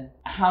a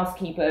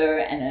housekeeper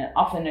and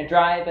often a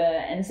driver.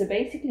 And so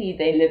basically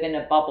they live in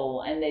a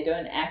bubble, and they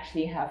don't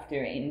actually have to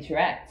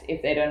interact,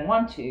 if they don't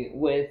want to,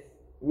 with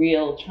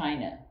real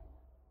China.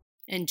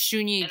 And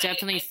Shunyi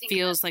definitely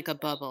feels like a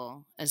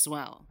bubble as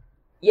well.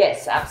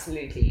 Yes,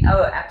 absolutely.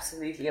 Oh,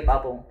 absolutely a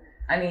bubble.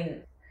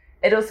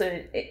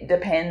 It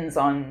depends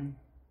on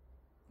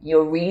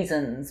your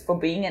reasons for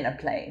being in a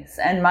place.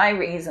 And my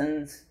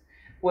reasons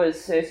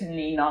was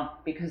certainly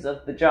not because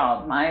of the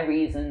job. My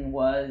reason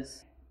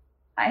was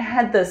I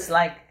had this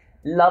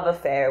love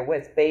affair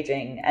with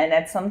Beijing, and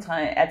at some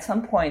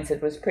points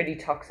it was pretty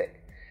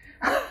toxic.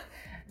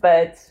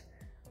 But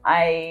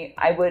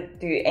I would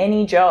do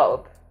any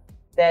job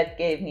that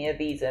gave me a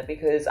visa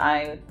because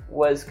I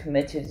was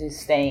committed to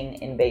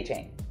staying in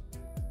Beijing.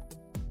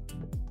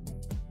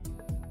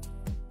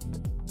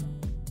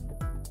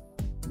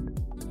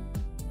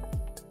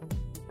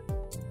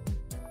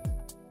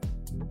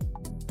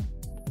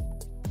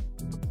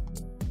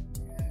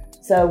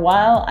 So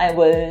while I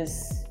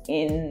was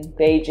in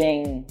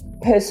Beijing,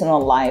 personal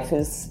life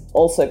is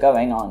also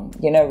going on,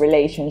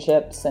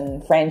 relationships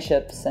and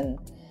friendships and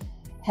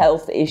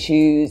health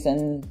issues,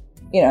 and,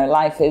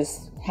 life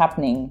is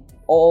happening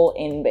all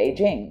in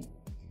Beijing.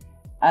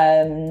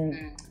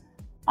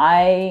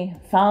 I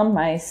found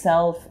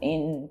myself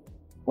in,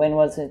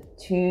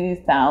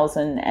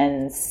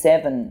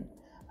 2007,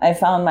 I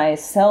found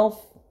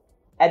myself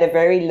at a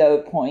very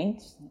low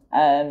point.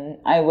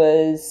 I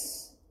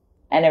was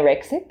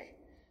anorexic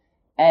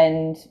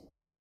and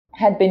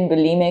had been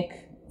bulimic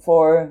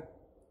for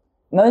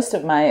most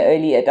of my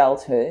early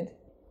adulthood.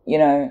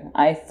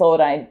 I thought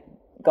I'd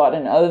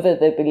gotten over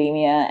the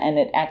bulimia, and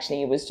it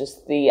actually was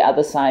just the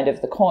other side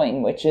of the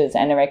coin, which is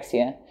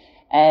anorexia.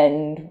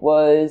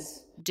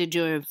 Did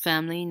your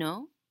family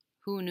know?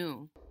 Who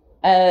knew?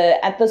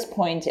 At this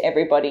point,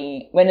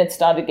 everybody, when it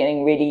started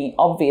getting really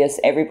obvious,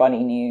 everybody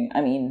knew.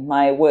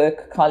 My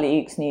work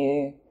colleagues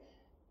knew.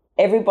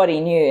 Everybody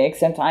knew,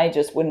 except I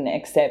just wouldn't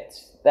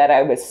accept that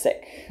I was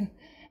sick.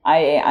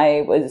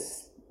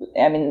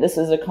 This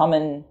is a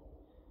common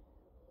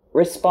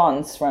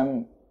response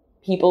from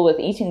people with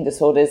eating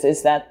disorders,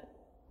 is that,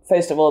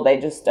 first of all, they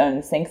just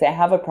don't think they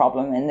have a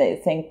problem, and they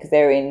think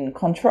they're in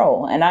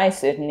control. And I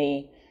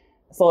certainly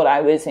thought I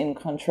was in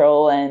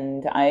control,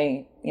 and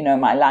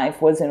my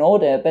life was in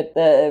order. But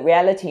the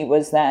reality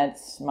was that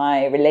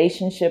my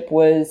relationship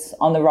was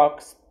on the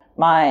rocks.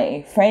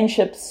 My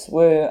friendships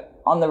were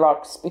on the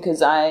rocks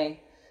because I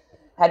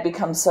had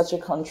become such a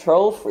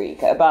control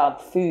freak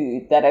about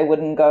food that I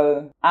wouldn't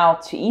go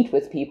out to eat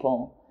with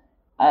people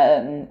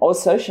or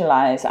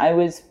socialize. I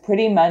was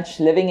pretty much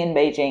living in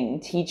Beijing,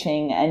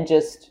 teaching, and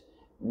just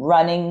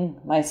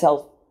running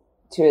myself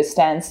to a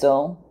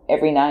standstill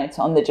every night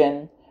on the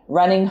gym,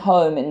 running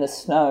home in the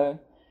snow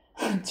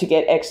to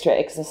get extra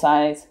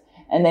exercise,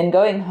 and then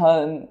going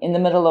home in the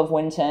middle of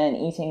winter and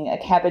eating a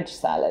cabbage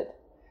salad.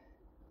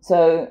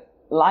 So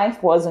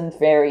life wasn't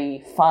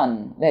very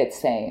fun,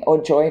 let's say,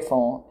 or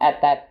joyful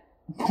at that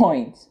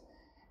point.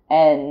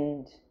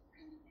 And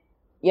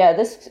yeah,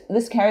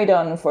 this carried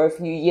on for a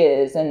few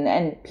years,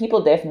 and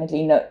people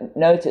definitely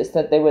noticed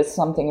that there was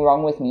something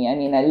wrong with me.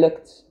 I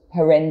looked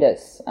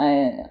horrendous.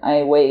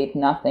 I weighed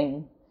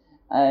nothing.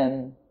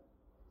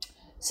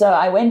 So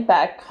I went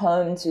back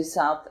home to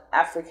South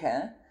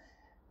Africa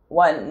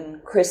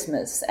one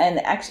Christmas. And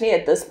actually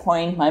at this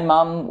point, my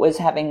mom was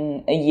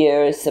having a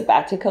year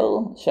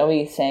sabbatical, shall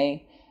we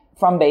say,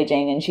 from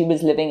Beijing, and she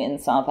was living in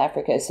South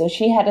Africa. So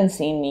she hadn't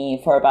seen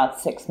me for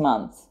about 6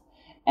 months.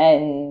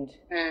 And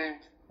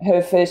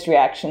her first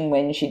reaction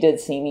when she did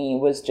see me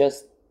was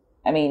just,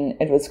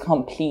 it was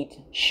complete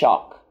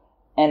shock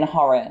and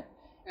horror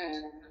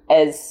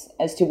as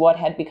to what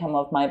had become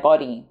of my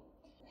body.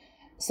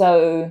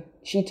 So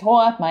she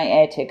tore up my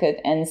air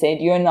ticket and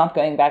said, "You're not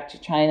going back to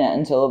China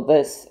until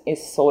this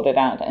is sorted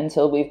out,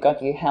 until we've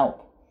got you help."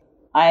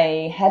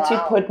 I had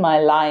to put my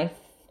life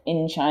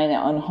in China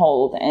on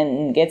hold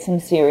and get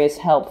some serious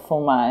help for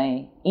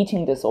my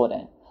eating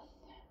disorder.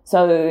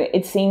 So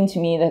it seemed to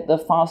me that the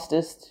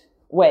fastest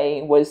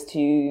way was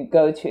to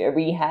go to a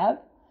rehab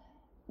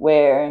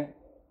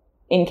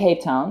in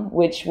Cape Town,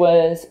 which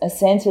was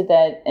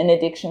an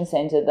addiction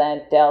center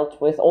that dealt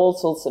with all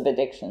sorts of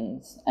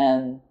addictions.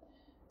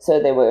 So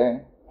there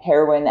were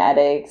heroin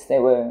addicts,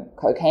 there were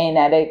cocaine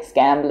addicts,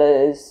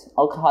 gamblers,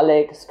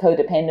 alcoholics,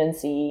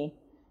 codependency,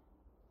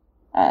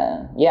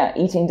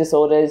 eating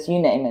disorders, you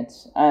name it,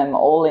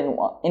 all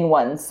in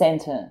one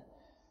center.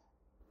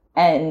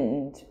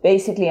 And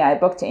basically I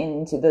booked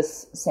into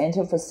this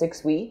center for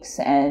 6 weeks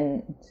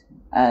and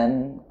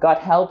got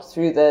help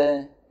through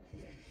the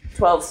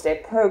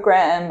 12-step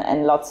program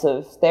and lots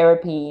of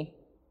therapy.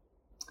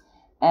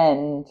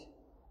 And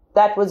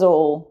that was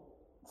all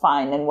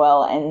fine and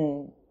well,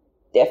 and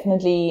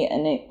definitely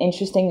an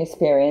interesting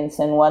experience,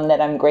 and one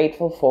that I'm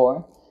grateful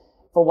for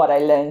what I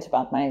learned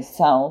about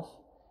myself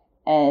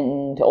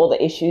and all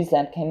the issues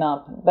that came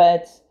up.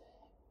 But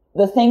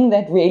the thing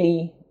that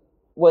really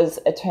was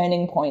a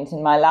turning point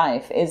in my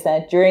life is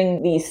that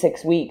during these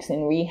 6 weeks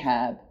in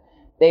rehab,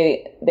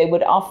 they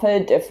would offer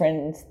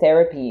different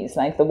therapies.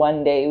 Like the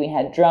one day we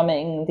had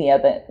drumming, the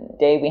other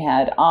day we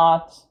had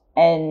art.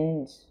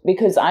 And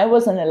because I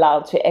wasn't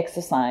allowed to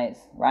exercise,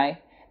 right?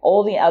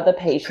 All the other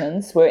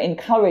patients were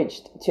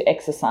encouraged to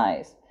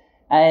exercise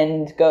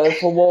and go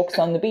for walks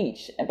on the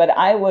beach. But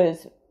I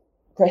was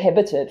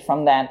prohibited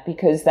from that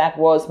because that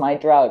was my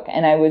drug,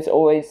 and I was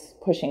always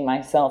pushing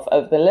myself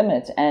over the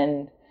limit.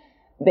 And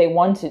they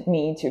wanted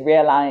me to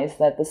realize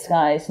that the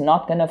sky is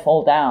not going to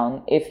fall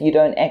down if you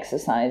don't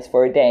exercise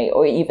for a day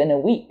or even a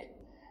week.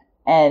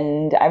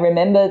 And I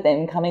remember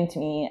them coming to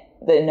me,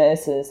 the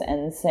nurses,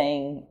 and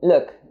saying,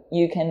 "Look,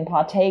 you can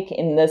partake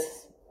in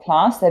this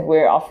class that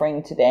we're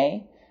offering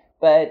today,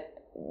 but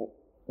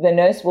the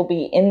nurse will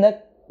be in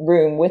the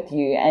room with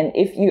you, and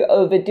if you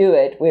overdo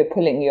it, we're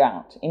pulling you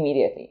out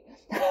immediately."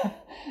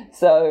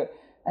 So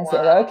I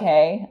said,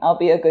 "Okay, I'll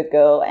be a good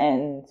girl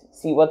and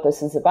see what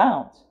this is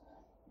about."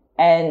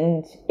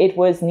 And it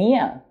was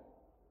Nia.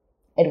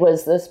 It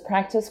was this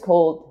practice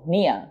called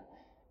Nia.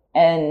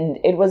 And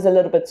it was a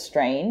little bit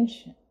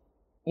strange,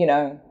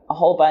 a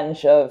whole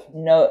bunch of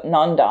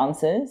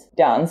non-dancers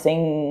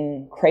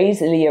dancing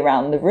crazily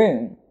around the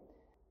room,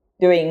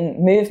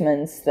 doing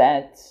movements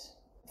that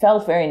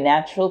felt very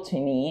natural to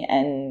me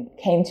and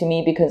came to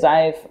me because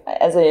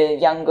as a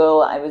young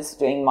girl, I was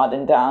doing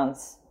modern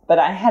dance, but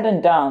I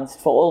hadn't danced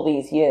for all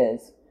these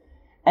years.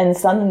 And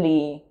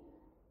suddenly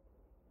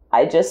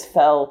I just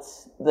felt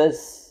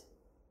this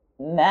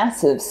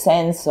massive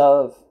sense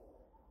of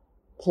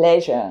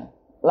pleasure,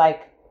 like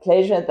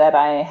pleasure that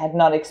I had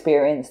not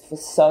experienced for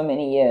so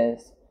many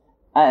years,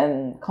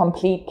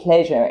 complete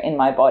pleasure in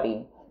my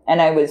body.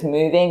 And I was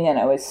moving and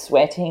I was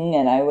sweating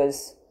and I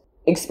was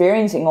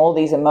experiencing all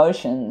these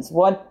emotions.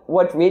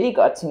 What really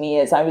got to me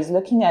is I was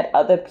looking at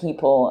other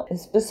people,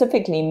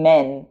 specifically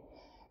men,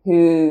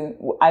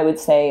 who I would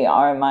say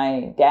are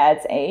my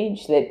dad's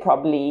age. They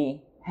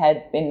probably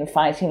had been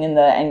fighting in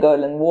the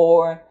Angolan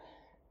War,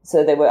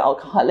 so they were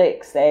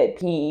alcoholics, they had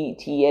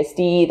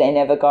PTSD, they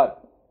never got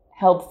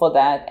help for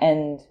that,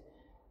 and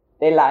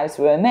their lives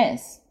were a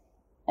mess.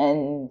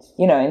 And,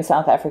 in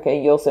South Africa,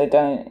 you also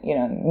don't,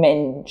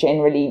 men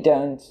generally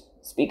don't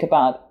speak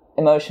about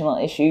emotional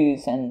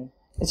issues, and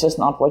it's just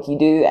not what you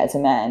do as a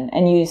man,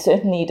 and you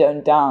certainly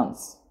don't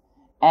dance.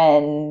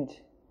 And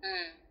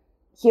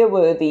here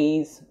were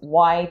these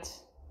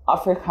white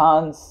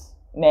Afrikaans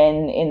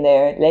men in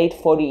their late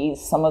 40s,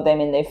 some of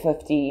them in their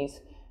 50s,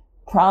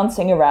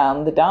 prancing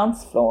around the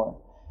dance floor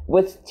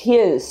with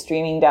tears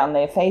streaming down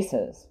their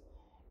faces.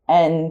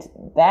 And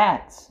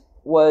that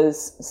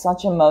was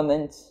such a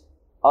moment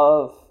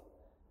of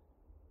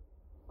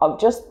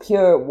just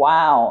pure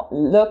wow.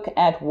 Look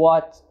at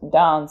what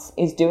dance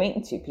is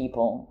doing to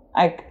people.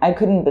 I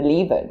couldn't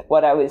believe it,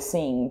 what I was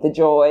seeing, the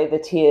joy, the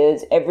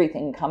tears,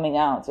 everything coming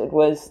out. It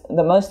was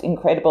the most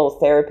incredible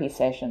therapy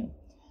session.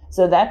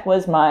 So that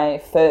was my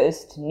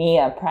first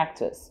Nia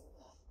practice.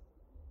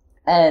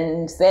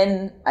 And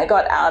then I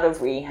got out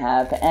of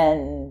rehab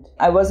and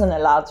I wasn't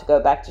allowed to go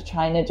back to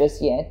China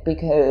just yet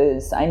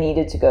because I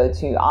needed to go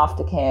to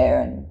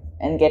aftercare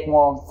and get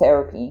more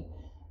therapy.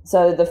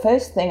 So the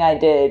first thing I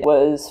did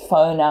was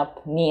phone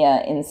up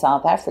Nia in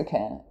South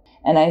Africa.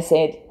 And I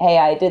said, "Hey,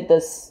 I did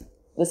this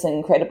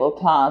incredible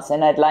class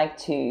and I'd like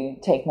to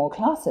take more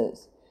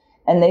classes."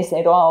 And they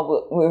said,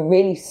 oh, we're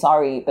really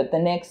sorry, but the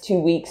next 2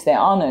 weeks there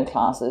are no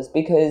classes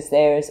because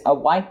there's a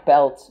white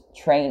belt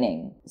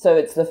training. So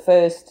it's the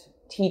first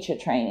teacher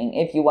training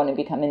if you want to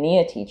become a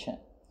NIA teacher.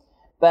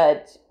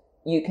 But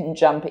you can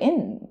jump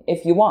in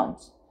if you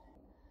want.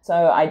 So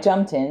I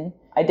jumped in,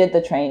 I did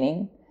the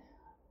training.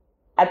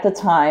 At the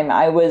time,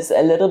 I was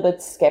a little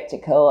bit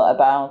skeptical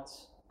about,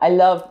 I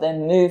loved the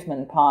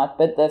movement part,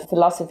 but the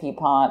philosophy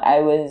part, I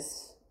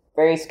was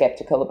very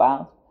skeptical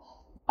about.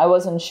 I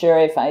wasn't sure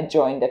if I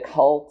joined a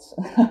cult.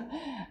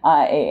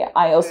 I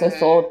also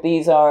thought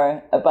these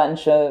are a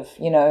bunch of,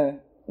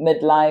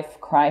 midlife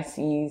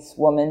crises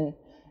women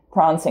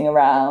prancing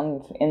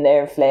around in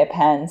their flare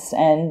pants.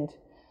 And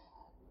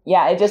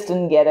yeah, I just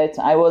didn't get it.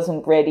 I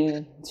wasn't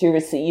ready to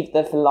receive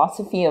the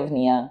philosophy of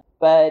NIA.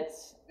 But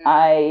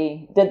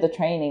I did the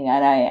training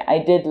and I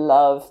did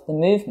love the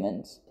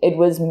movement. It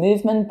was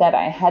movement that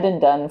I hadn't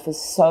done for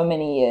so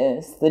many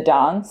years. The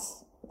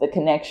dance, the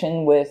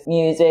connection with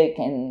music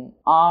and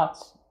art.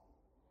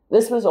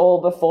 This was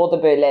all before the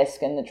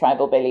burlesque and the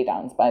tribal belly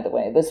dance, by the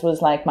way. This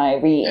was like my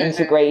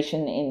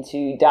reintegration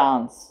into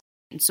dance.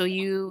 So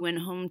you went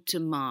home to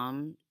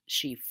mom.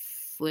 She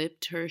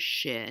flipped her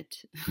shit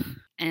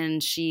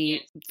and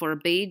she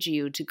forbade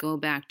you to go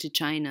back to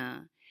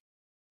China.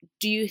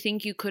 Do you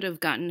think you could have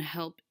gotten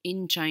help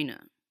in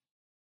China?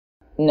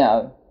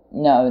 No,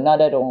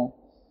 not at all.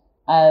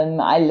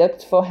 I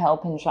looked for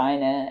help in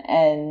China,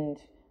 and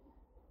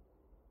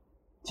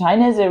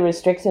China is a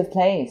restrictive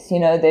place.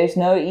 There's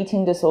no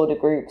eating disorder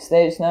groups.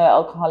 There's no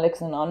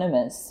Alcoholics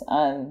Anonymous,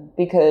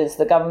 because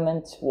the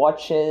government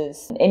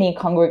watches any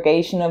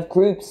congregation of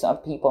groups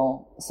of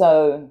people.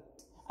 So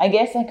I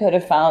guess I could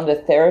have found a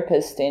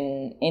therapist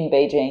in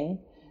Beijing,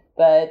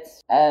 but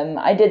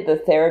I did the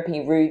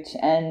therapy route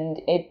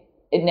and it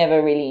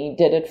never really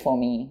did it for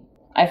me.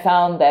 I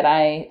found that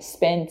I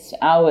spent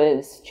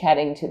hours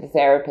chatting to the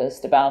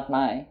therapist about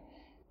my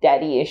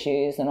daddy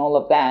issues and all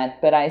of that,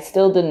 but I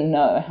still didn't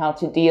know how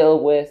to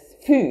deal with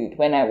food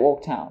when I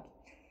walked out.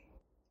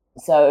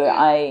 So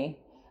I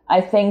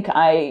think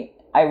I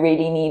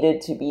really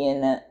needed to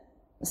be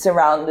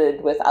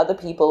surrounded with other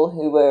people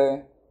who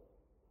were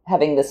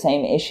having the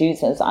same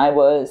issues as I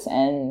was,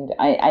 and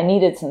I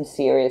needed some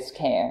serious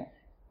care.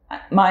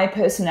 My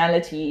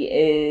personality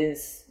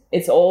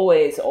it's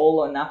always all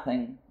or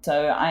nothing.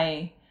 So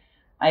I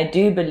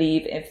do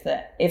believe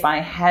if I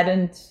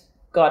hadn't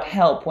got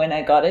help when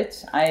I got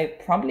it, I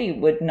probably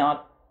would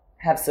not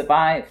have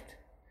survived.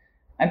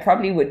 I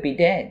probably would be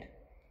dead.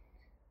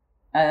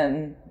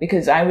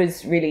 Because I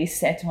was really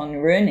set on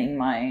ruining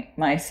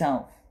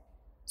myself.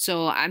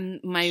 So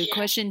my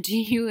question to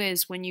you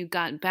is, when you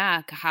got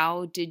back,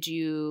 how did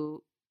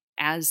you,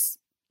 as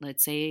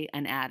let's say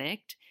an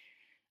addict,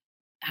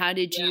 how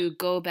did you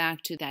go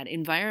back to that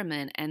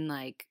environment and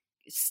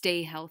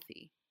stay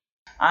healthy?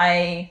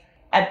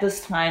 At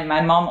this time,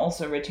 my mom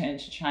also returned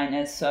to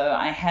China, so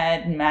I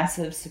had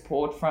massive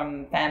support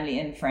from family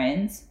and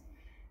friends.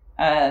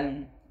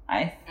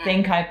 I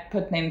think I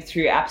put them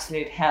through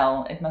absolute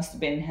hell. It must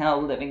have been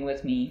hell living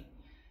with me,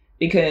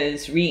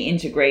 because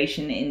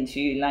reintegration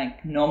into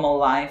normal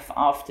life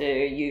after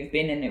you've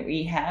been in a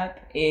rehab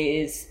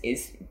is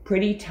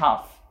pretty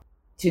tough.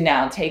 To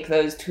now take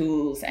those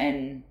tools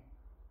and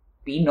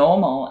be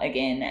normal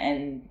again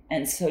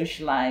and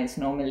socialize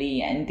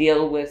normally and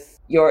deal with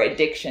your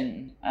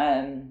addiction.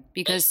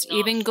 Because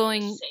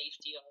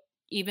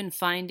even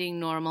finding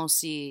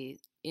normalcy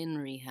in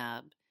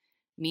rehab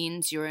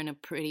means you're in a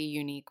pretty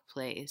unique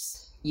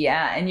place.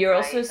 Yeah, and you're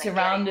also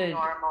surrounded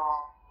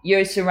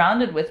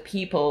with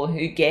people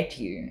who get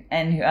you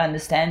and who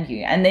understand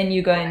you. And then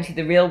you go into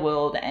the real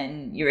world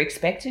and you're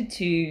expected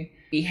to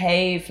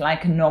behave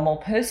like a normal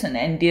person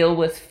and deal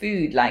with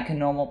food like a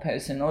normal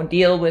person, or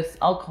deal with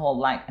alcohol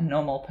like a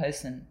normal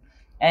person.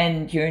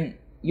 And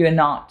you're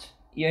not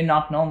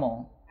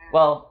normal.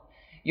 Well,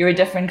 you're a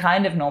different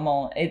kind of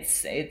normal.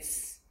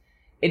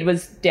 It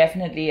was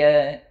definitely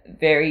a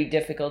very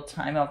difficult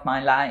time of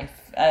my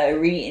life,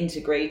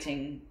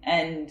 reintegrating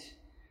and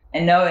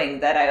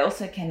knowing that I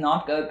also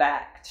cannot go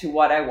back to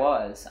what I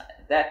was.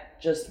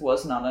 That just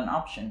was not an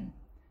option.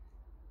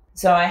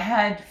 So I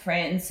had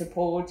friends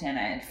support and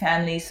I had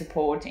family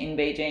support in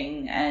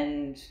Beijing,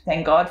 and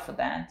thank God for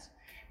that.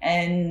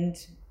 And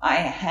I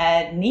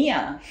had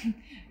NIA,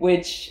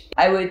 which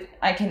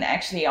I can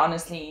actually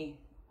honestly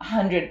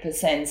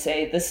 100%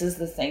 say this is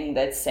the thing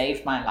that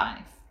saved my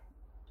life.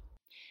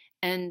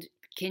 And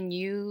can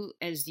you,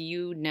 as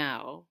you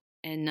now,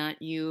 and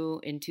not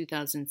you in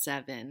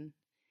 2007,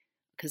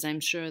 because I'm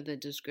sure the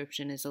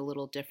description is a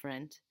little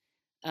different,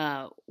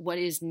 what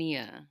is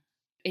NIA?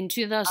 In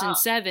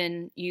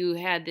 2007, you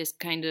had this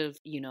kind of,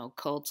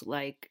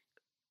 cult-like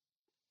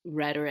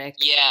rhetoric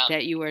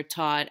that you were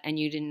taught and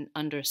you didn't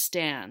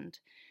understand.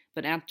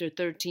 But after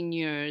 13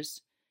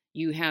 years,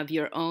 you have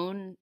your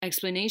own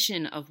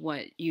explanation of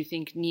what you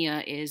think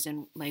NIA is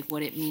and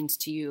what it means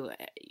to you.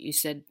 You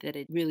said that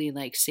it really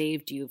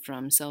saved you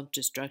from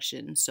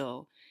self-destruction.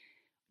 So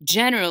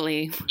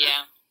generally,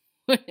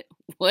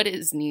 what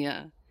is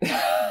NIA?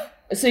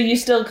 So you're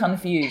still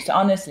confused,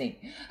 honestly.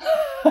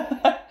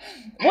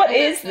 What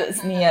is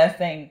this Nia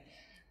thing?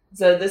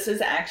 So this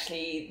is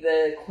actually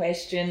the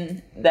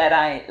question that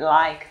I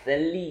like the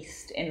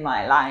least in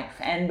my life.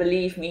 And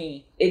believe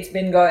me, it's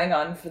been going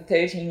on for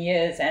 13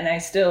 years and I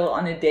still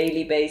on a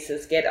daily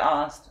basis get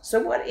asked, so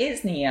what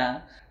is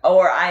Nia?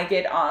 Or I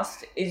get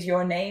asked, is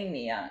your name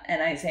Nia?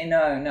 And I say,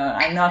 no,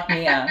 I'm not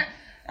Nia.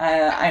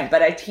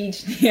 But I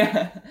teach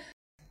Nia.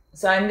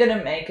 So I'm going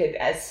to make it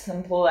as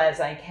simple as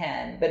I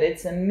can. But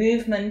it's a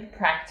movement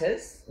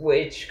practice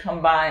which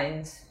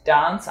combines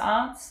dance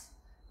arts,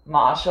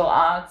 martial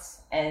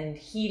arts, and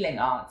healing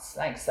arts,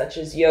 like such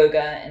as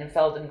yoga and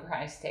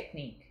Feldenkrais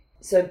technique.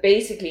 So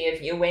basically,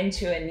 if you went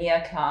to a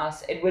Nia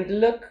class, it would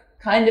look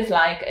kind of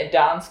like a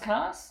dance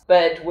class,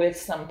 but with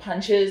some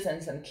punches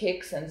and some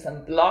kicks and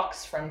some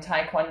blocks from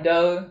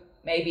Taekwondo,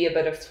 maybe a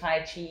bit of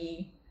Tai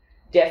Chi,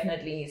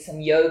 definitely some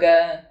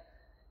yoga.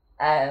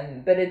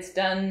 But it's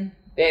done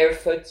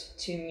barefoot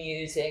to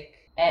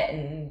music,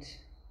 and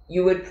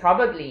you would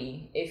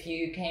probably, if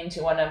you came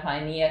to one of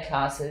my Nia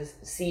classes,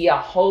 see a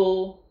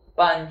whole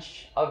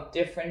bunch of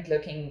different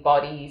looking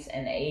bodies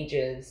and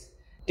ages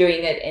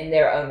doing it in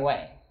their own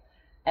way.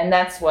 And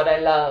that's what I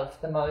love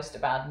the most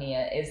about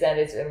Nia, is that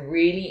it's a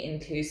really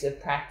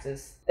inclusive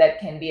practice that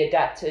can be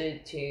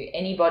adapted to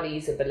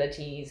anybody's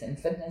abilities and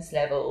fitness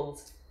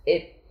levels.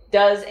 It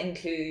does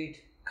include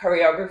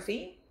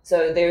choreography.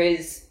 So there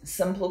is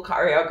simple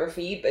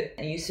choreography,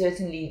 but you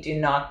certainly do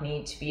not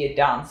need to be a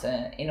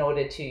dancer in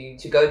order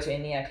to go to a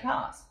Nia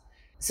class.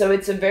 So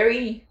it's a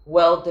very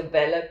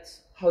well-developed,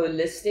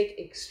 holistic,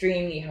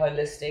 extremely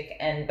holistic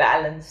and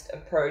balanced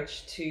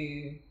approach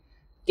to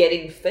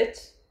getting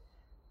fit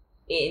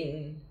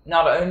in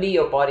not only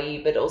your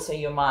body, but also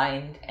your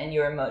mind and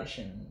your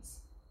emotions.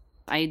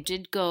 I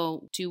did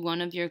go to one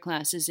of your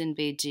classes in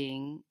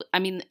Beijing. I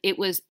mean, it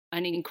was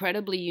an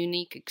incredibly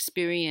unique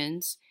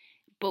experience,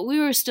 but we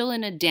were still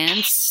in a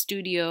dance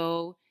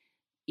studio,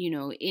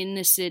 in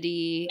the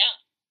city.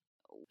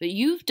 Yeah. But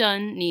you've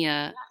done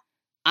Nia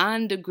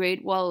on the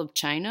Great Wall of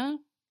China.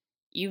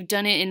 You've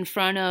done it in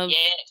front of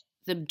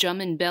the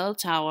Drum and Bell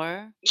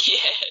Tower.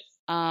 Yes.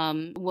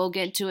 We'll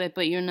get to it,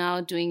 but you're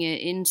now doing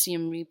it in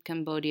Siem Reap,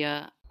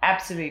 Cambodia.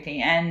 Absolutely.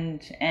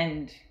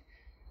 And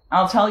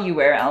I'll tell you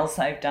where else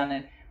I've done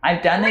it.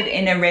 I've done it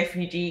in a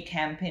refugee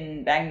camp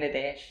in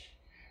Bangladesh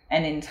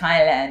and in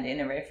Thailand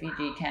in a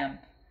refugee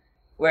camp,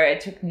 where I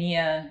took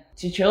Nia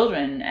to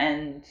children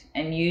and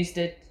used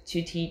it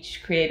to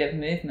teach creative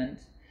movement.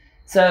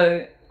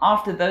 So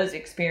after those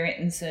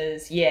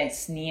experiences,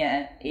 yes,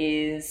 Nia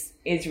is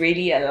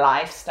really a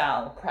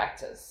lifestyle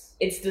practice.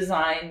 It's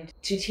designed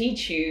to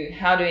teach you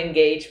how to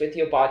engage with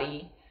your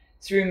body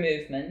through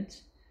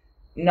movement,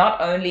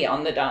 not only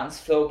on the dance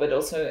floor, but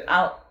also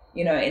out,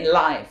 in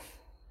life.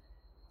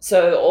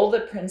 So all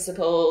the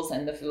principles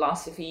and the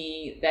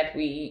philosophy that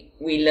we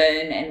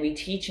learn and we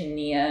teach in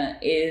Nia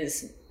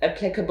is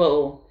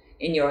applicable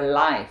in your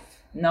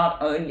life,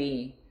 not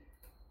only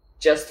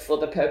just for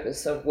the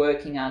purpose of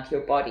working out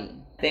your body.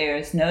 There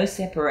is no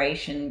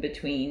separation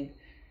between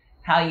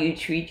how you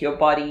treat your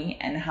body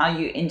and how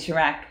you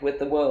interact with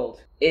the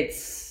world.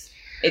 It's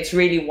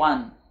really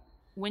one.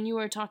 When you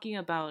were talking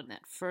about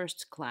that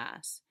first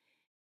class,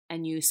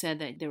 and you said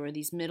that there were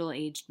these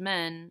middle-aged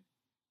men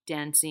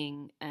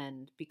dancing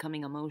and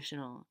becoming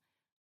emotional,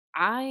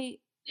 I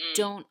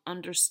don't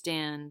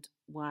understand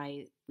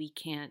why we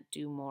can't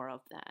do more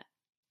of that.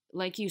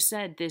 Like you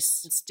said,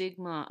 this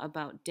stigma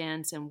about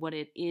dance and what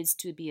it is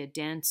to be a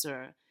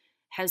dancer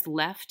has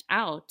left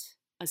out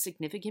a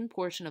significant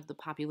portion of the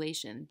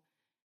population.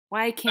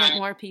 Why can't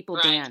more people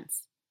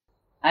dance?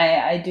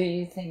 I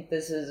do think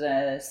this is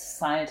a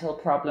societal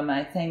problem.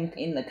 I think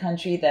in the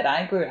country that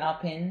I grew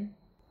up in,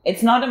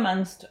 it's not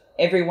amongst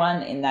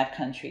everyone in that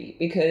country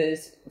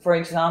because, for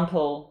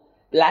example,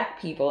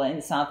 Black people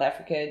in South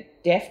Africa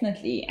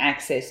definitely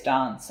access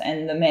dance,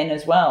 and the men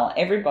as well.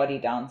 Everybody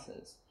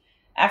dances.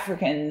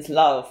 Africans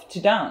love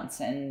to dance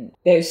and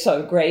they're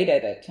so great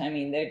at it. I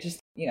mean, they're just,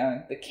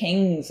 the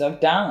kings of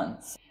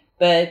dance.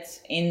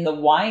 But in the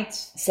white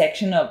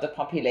section of the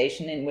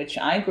population in which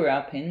I grew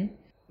up in,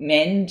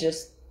 men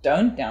just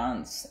don't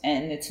dance,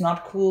 and it's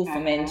not cool for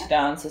men to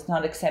dance. It's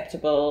not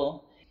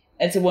acceptable.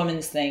 It's a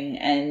woman's thing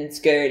and it's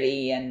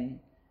girly and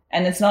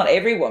it's not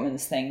every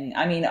woman's thing.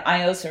 I mean,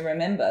 I also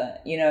remember,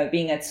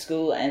 being at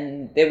school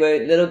and there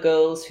were little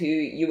girls who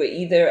you were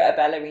either a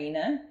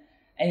ballerina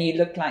and you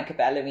looked like a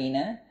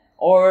ballerina,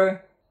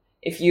 or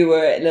if you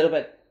were a little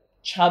bit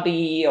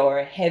chubby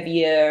or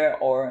heavier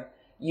or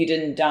you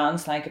didn't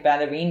dance like a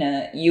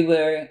ballerina, you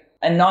were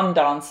a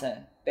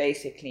non-dancer,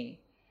 basically.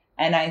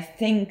 And I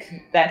think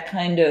that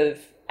kind of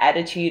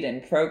attitude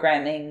and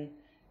programming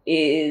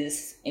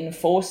is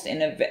enforced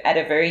at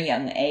a very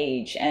young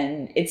age,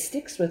 and it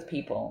sticks with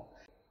people.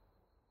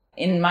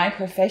 In my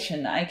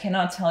profession, I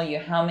cannot tell you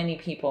how many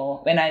people,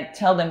 when I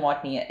tell them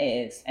what Nia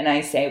is, and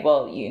I say,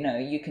 well,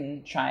 you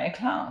can try a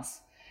class,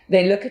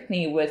 they look at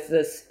me with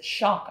this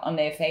shock on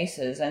their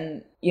faces,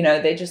 and,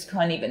 they just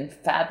can't even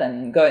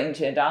fathom going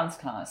to a dance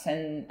class.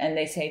 And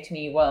they say to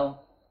me,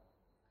 well,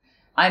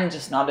 I'm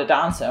just not a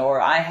dancer,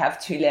 or I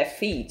have 2 left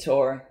feet,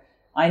 or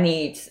I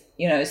need,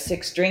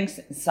 6 drinks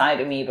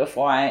inside of me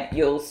before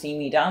you'll see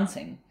me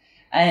dancing.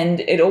 And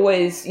it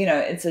always,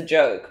 it's a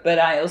joke, but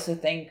I also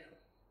think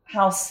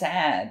how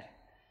sad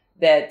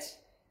that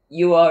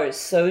you are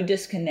so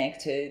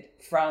disconnected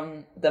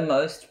from the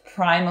most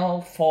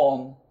primal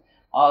form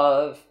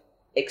of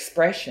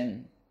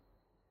expression.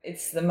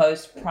 It's the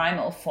most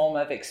primal form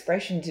of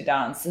expression to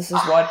dance. This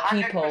is what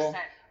people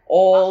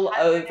all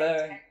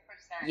over,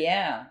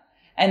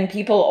 and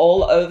people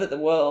all over the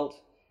world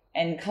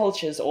and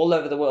cultures all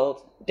over the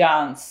world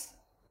dance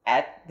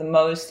at the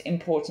most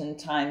important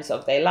times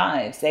of their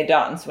lives. They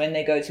dance when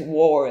they go to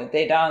war.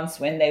 They dance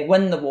when they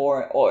win the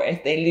war, or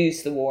if they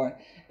lose the war.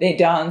 They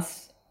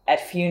dance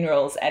at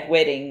funerals, at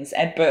weddings,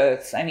 at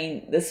births. I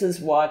mean, this is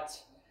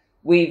what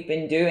we've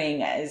been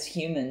doing as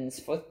humans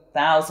for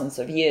thousands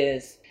of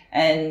years.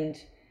 And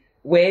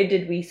where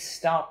did we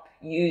stop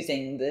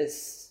using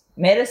this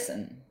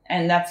medicine?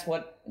 And that's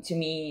what, to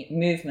me,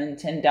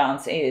 movement and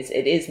dance is.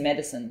 It is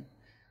medicine.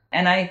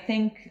 And I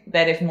think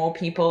that if more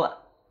people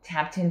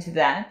tapped into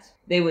that,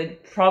 they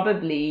would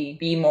probably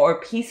be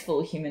more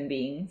peaceful human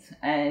beings,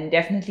 and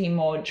definitely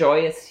more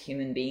joyous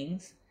human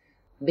beings,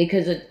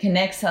 because it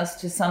connects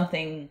us to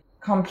something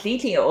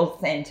completely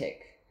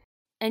authentic.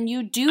 And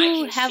you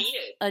do have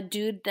a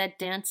dude that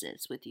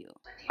dances with you.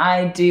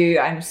 I do.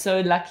 I'm so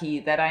lucky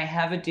that I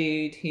have a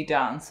dude who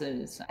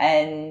dances.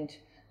 And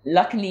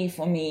luckily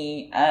for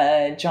me,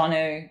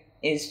 Jono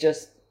is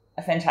just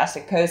a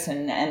fantastic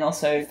person, and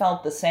also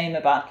felt the same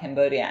about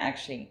Cambodia,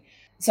 actually.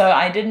 So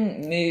I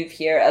didn't move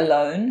here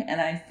alone,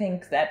 and I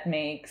think that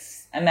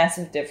makes a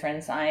massive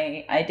difference.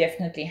 I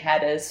definitely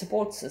had a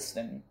support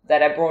system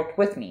that I brought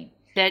with me.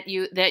 That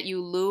you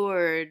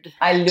lured.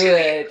 I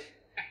lured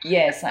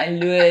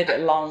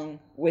along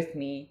with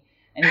me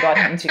and got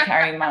him to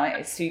carry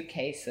my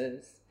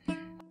suitcases.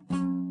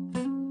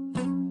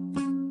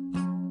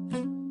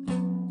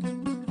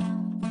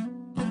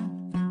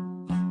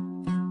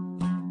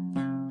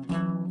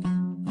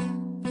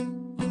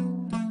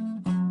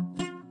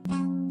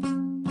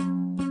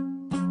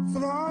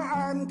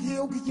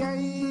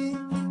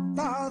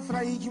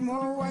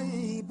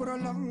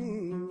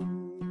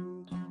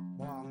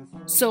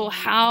 So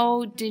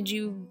how did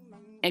you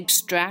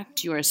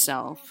extract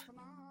yourself,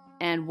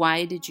 and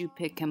why did you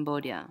pick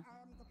Cambodia?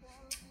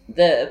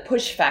 The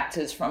push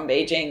factors from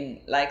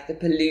Beijing, like the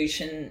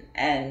pollution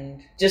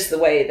and just the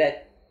way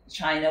that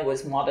China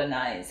was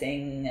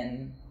modernizing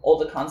and all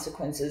the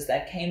consequences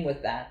that came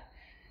with that.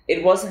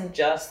 It wasn't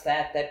just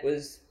that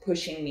was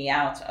pushing me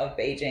out of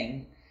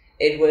Beijing.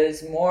 It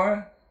was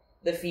more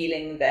the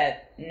feeling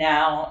that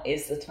now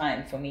is the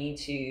time for me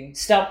to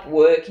stop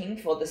working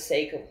for the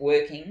sake of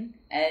working,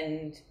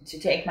 and to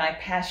take my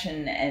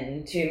passion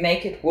and to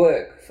make it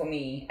work for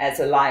me as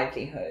a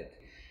livelihood.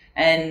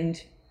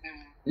 And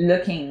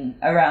looking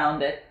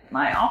around at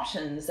my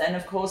options, and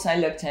of course I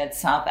looked at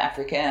South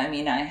Africa. I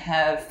mean, I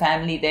have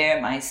family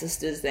there, my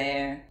sister's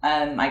there,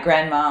 my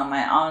grandma,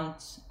 my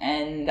aunt,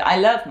 and I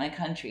love my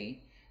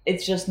country.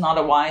 It's just not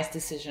a wise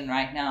decision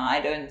right now.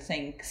 I don't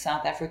think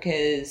South Africa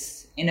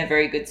is in a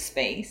very good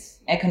space,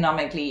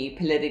 economically,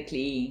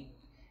 politically.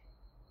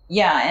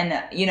 Yeah,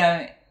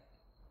 and,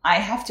 I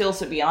have to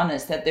also be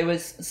honest that there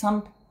was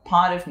some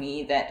part of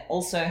me that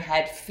also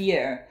had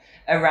fear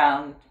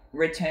around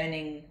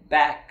returning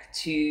back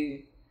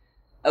to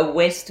a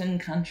Western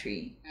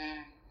country.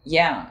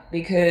 Yeah,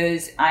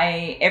 because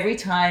every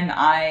time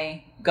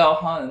I go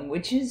home,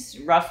 which is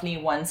roughly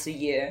once a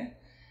year,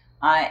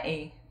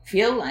 I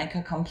feel like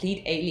a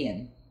complete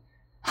alien.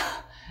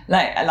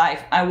 like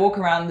I walk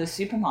around the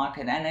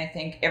supermarket and I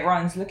think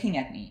everyone's looking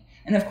at me.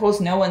 And of course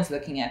no one's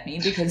looking at me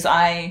because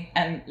I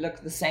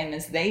look the same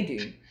as they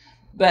do.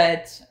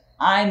 But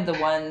I'm the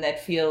one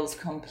that feels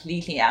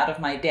completely out of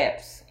my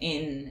depth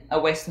in a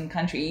Western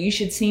country. You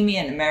should see me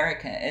in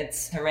America.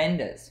 It's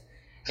horrendous.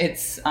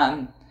 It's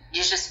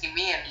You should see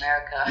me in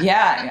America.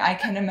 Yeah, I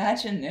can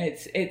imagine.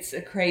 It's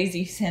a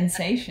crazy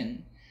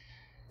sensation.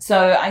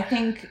 So I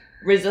think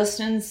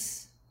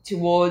resistance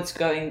towards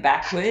going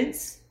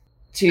backwards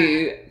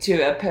to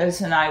a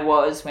person I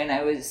was when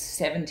I was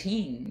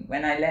 17,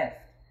 when I left.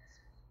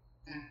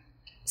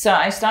 So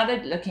I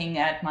started looking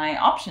at my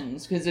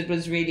options because it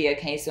was really a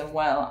case of,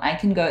 well, I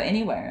can go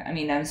anywhere. I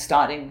mean, I'm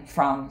starting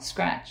from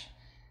scratch.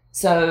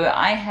 So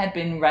I had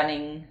been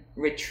running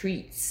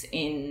retreats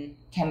in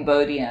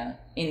Cambodia,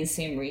 in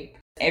Siem Reap.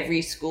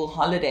 Every school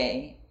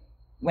holiday,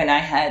 when I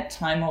had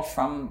time off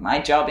from my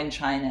job in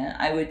China,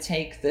 I would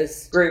take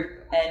this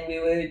group and we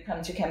would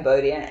come to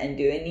Cambodia and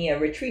do a Nia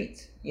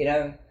retreat,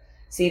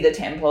 see the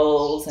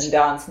temples and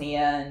dance Nia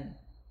and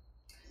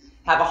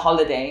have a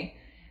holiday.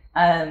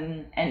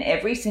 And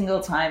every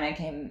single time I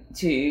came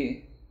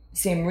to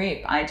Siem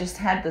Reap, I just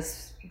had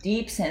this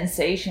deep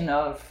sensation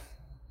of,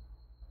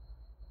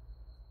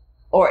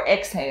 or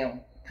exhale,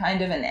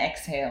 kind of an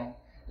exhale.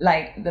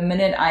 Like the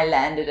minute I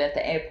landed at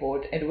the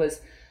airport, it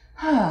was,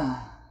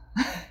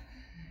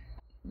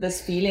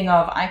 this feeling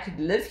of I could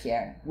live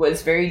here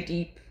was very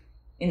deep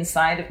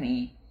inside of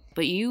me.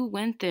 But you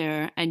went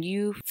there and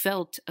you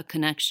felt a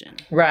connection.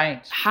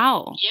 Right.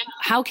 How? Yeah.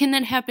 How can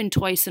that happen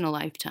twice in a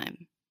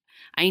lifetime?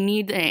 I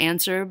need the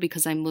answer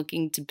because I'm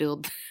looking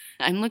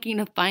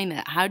to find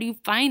that. How do you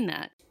find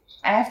that?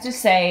 I have to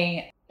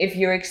say, if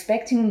you're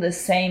expecting the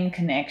same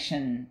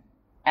connection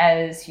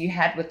as you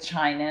had with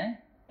China,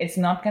 it's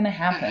not going to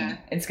happen.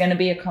 It's going to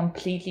be a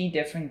completely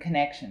different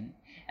connection.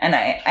 And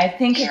I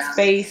think it's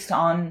based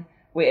on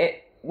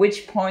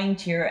which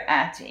point you're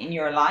at in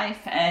your life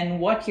and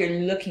what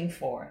you're looking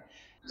for.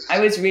 I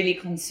was really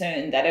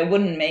concerned that I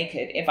wouldn't make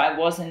it if I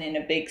wasn't in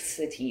a big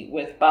city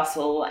with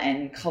bustle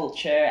and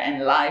culture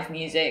and live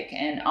music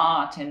and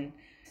art. And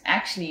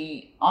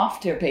actually,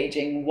 after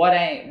Beijing, what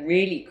I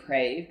really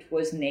craved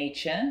was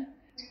nature.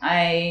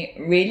 I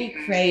really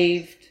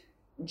craved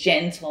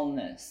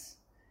gentleness.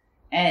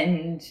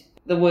 And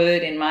the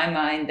word in my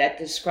mind that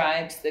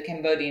describes the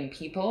Cambodian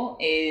people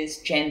is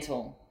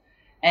gentle.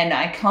 And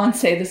I can't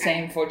say the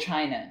same for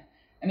China.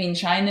 I mean,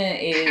 China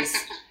is,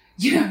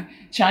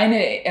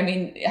 I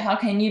mean, how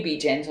can you be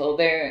gentle?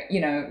 There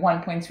are,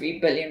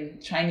 1.3 billion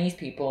Chinese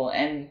people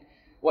and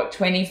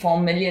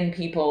 24 million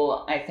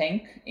people, I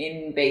think,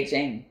 in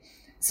Beijing.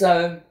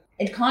 So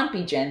it can't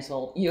be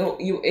gentle.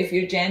 If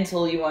you're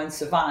gentle, you won't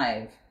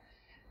survive.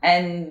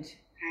 And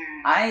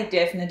I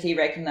definitely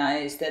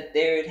recognize that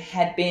there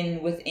had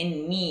been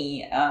within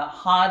me a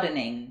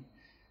hardening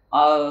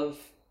of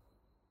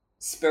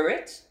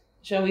spirit,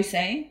 shall we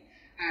say,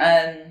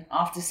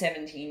 after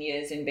 17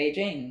 years in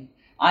Beijing.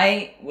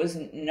 I was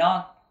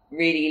not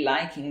really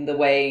liking the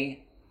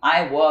way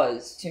I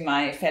was to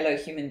my fellow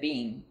human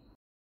being.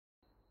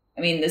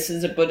 I mean, this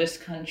is a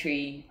Buddhist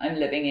country I'm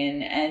living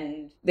in,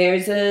 and there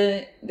is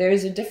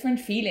a different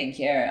feeling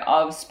here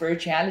of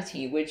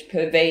spirituality which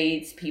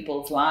pervades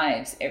people's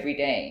lives every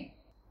day.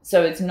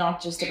 So it's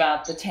not just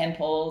about the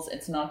temples,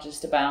 it's not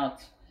just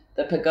about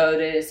the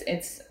pagodas,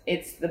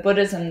 it's the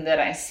Buddhism that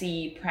I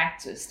see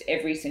practiced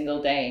every single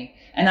day.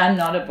 And I'm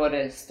not a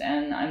Buddhist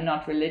and I'm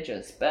not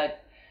religious,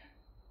 but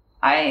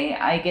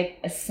I get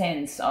a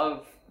sense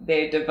of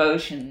their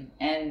devotion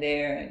and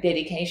their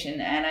dedication,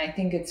 and I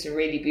think it's a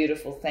really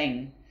beautiful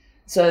thing.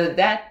 So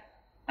that,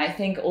 I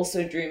think,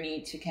 also drew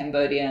me to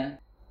Cambodia,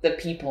 the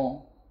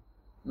people,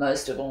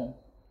 most of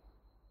all.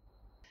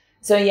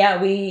 So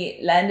yeah, we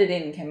landed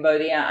in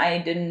Cambodia. I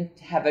didn't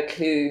have a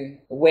clue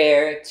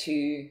where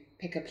to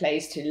pick a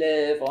place to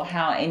live or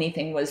how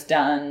anything was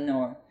done,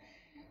 or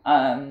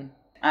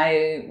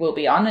I will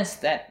be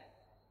honest that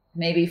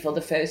maybe for the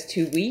first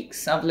 2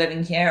 weeks of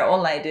living here,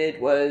 all I did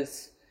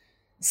was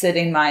sit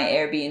in my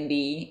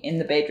Airbnb in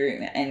the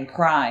bedroom and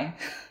cry.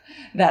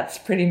 That's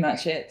pretty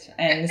much it.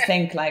 And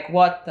think like,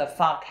 what the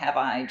fuck have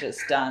I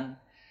just done?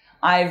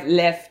 I've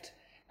left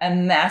a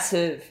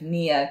massive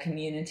Nia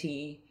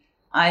community.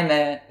 I'm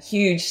a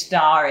huge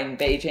star in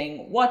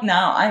Beijing. What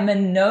now? I'm a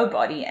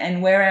nobody.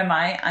 And where am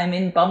I? I'm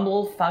in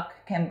bumblefuck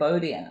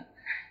Cambodia.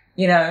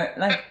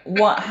 Like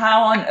what?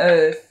 How on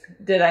earth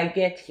did I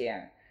get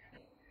here?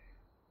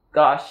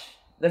 Gosh,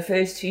 the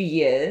first 2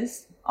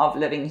 years of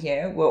living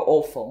here were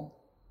awful,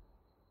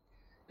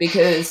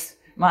 because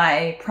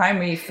my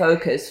primary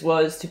focus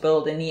was to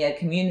build a Nia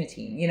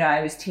community.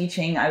 I was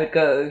teaching, I would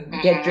go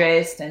get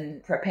dressed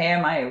and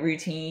prepare my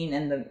routine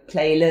and the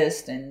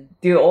playlist and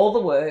do all the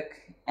work.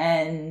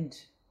 And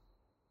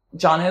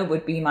Jono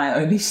would be my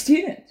only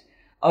student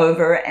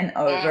over and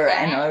over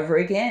and over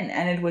again.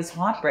 And it was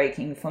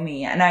heartbreaking for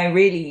me. And I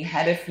really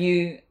had a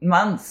few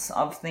months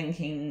of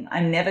thinking,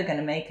 I'm never going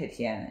to make it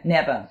here.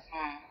 Never.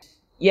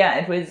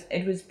 Yeah,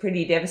 it was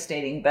pretty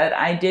devastating, but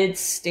I did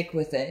stick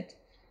with it.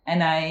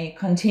 And I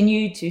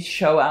continued to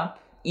show up,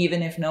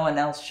 even if no one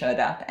else showed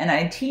up. And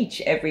I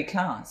teach every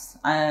class,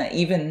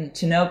 even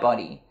to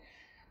nobody.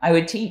 I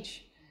would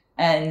teach.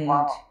 And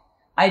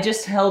I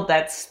just held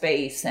that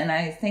space. And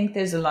I think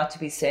there's a lot to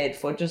be said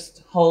for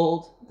just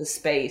hold the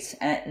space,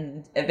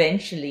 and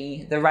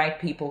eventually the right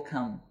people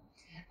come.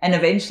 And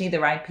eventually the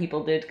right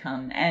people did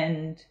come.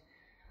 And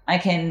I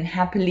can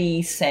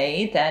happily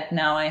say that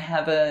now I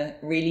have a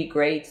really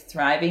great,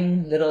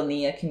 thriving little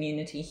Nia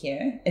community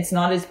here. It's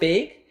not as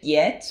big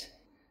yet,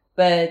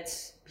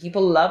 but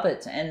people love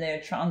it and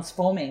they're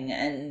transforming,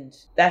 and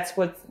that's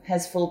what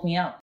has filled me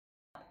up.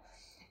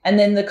 And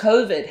then the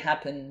COVID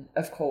happened,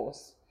 of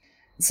course.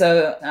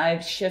 So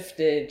I've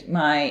shifted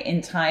my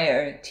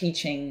entire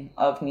teaching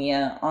of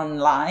Nia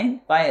online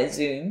via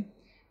Zoom,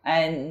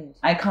 and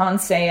I can't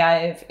say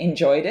I've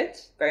enjoyed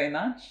it very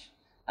much.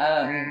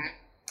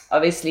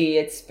 Obviously,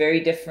 it's very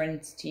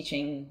different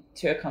teaching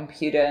to a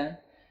computer.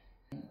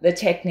 The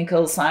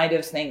technical side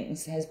of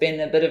things has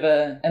been a bit of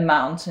a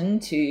mountain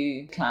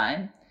to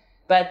climb.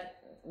 But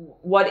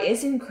what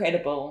is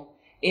incredible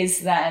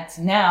is that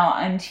now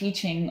I'm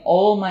teaching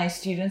all my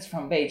students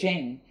from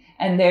Beijing,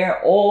 and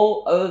they're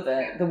all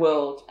over the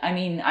world. I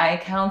mean, I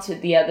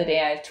counted the other day,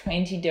 I have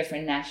 20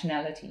 different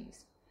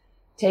nationalities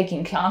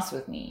taking class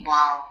with me.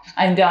 Wow.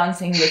 I'm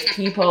dancing with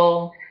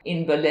people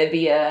in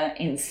Bolivia,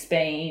 in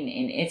Spain,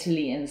 in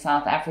Italy, in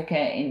South Africa,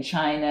 in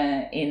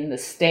China, in the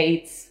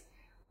States,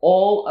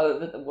 all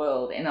over the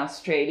world, in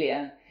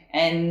Australia.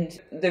 And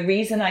the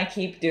reason I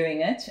keep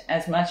doing it,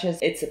 as much as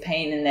it's a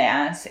pain in the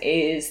ass,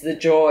 is the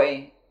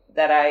joy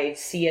that I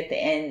see at the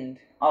end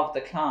of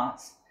the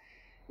class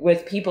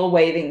with people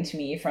waving to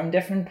me from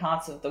different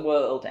parts of the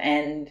world,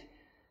 and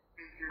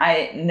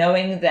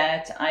knowing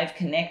that I've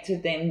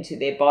connected them to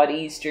their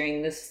bodies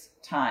during this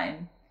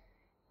time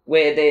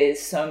where there's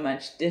so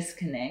much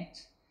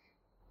disconnect,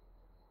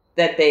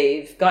 that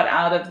they've got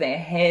out of their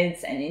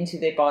heads and into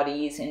their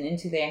bodies and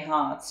into their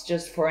hearts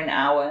just for an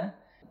hour.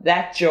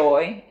 That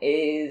joy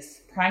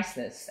is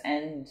priceless.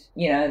 And,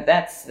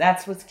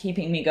 that's what's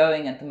keeping me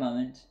going at the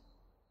moment.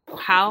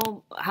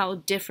 How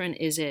different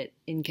is it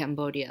in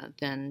Cambodia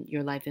than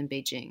your life in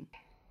Beijing?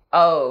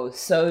 Oh,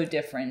 so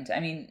different. I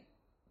mean,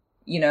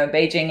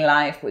 Beijing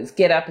life was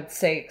get up at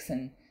 6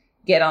 and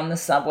get on the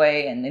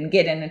subway and then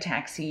get in a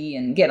taxi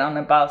and get on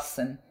a bus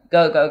and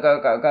go, go,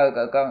 go, go, go,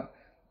 go, go.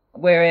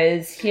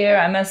 Whereas here,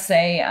 I must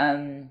say,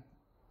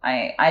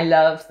 I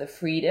love the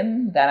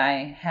freedom that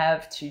I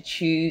have to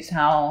choose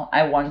how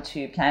I want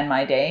to plan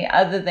my day,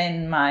 other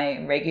than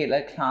my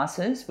regular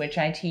classes, which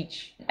I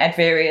teach at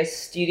various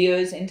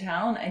studios in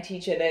town. I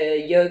teach at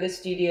a yoga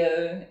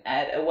studio,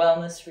 at a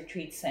wellness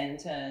retreat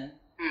center.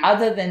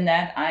 Other than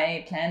that,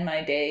 I plan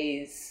my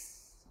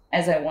days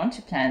as I want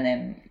to plan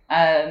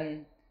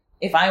them.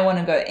 If I want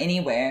to go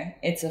anywhere,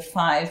 it's a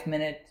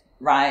 5-minute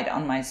ride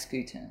on my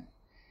scooter.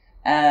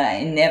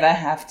 I never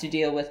have to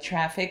deal with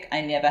traffic. I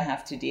never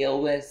have to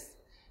deal with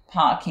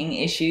parking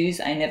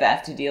issues. I never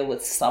have to deal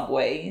with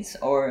subways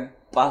or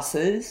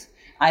buses.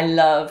 I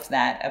love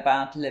that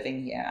about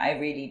living here. I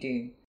really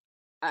do.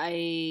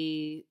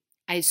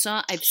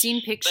 I've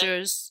seen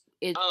pictures.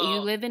 You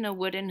live in a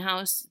wooden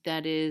house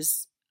that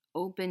is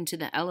open to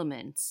the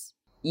elements.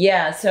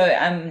 Yeah, so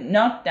I'm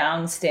not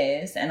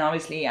downstairs, and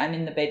obviously I'm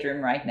in the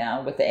bedroom right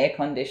now with the air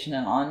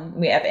conditioner on.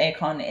 We have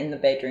aircon in the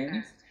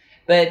bedrooms.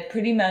 But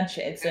pretty much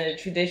it's a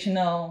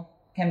traditional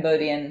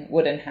Cambodian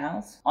wooden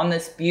house on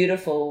this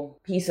beautiful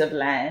piece of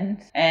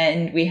land.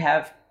 And we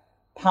have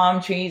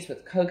palm trees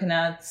with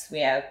coconuts.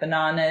 We have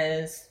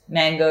bananas,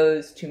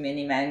 mangoes, too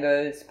many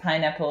mangoes,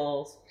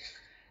 pineapples,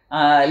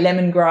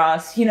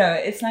 lemongrass.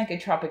 It's like a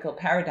tropical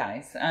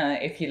paradise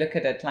if you look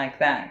at it like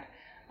that.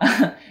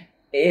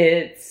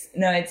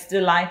 It's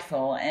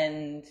delightful.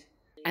 And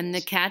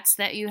the cats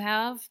that you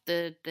have,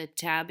 the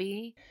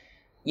tabby?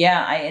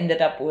 Yeah, I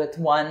ended up with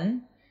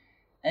one.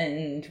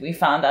 And we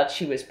found out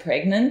she was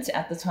pregnant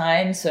at the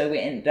time, so we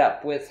ended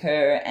up with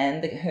her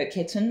and her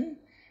kitten.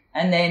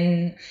 And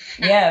then,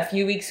 a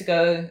few weeks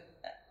ago,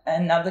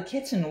 another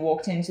kitten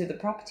walked into the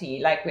property.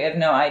 Like, we have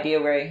no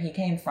idea where he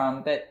came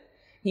from, but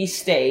he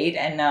stayed,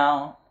 and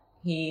now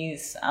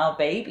he's our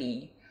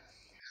baby.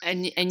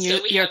 And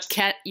your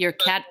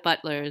cat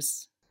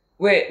butlers.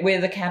 We're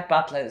the cat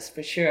butlers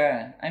for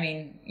sure. I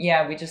mean,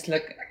 we just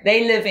look.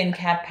 They live in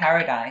cat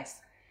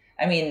paradise.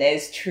 I mean,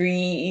 there's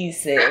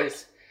trees,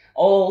 there's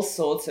all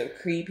sorts of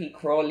creepy,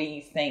 crawly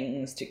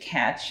things to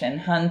catch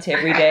and hunt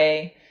every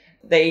day.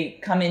 They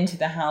come into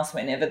the house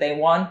whenever they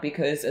want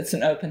because it's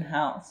an open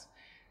house.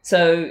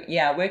 So,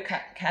 we're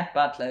cat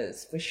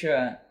butlers for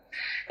sure.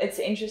 It's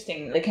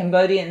interesting. The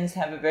Cambodians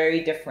have a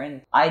very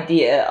different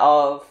idea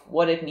of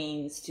what it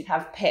means to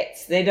have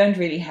pets. They don't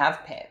really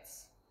have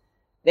pets.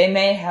 They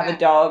may have a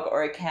dog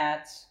or a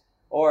cat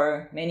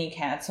or many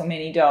cats or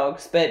many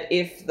dogs, but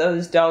if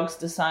those dogs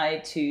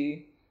decide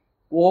to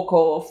walk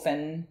off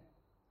and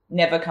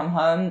never come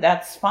home,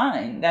 that's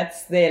fine.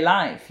 That's their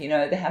life. They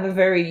have a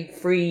very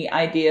free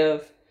idea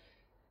of,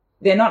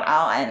 they're not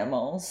our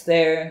animals,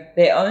 they're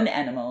their own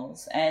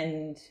animals.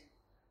 And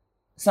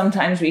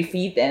sometimes we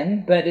feed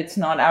them, but it's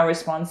not our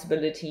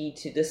responsibility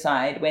to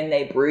decide when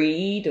they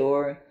breed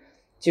or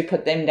to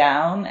put them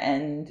down.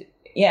 And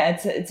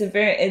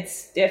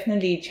it's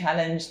definitely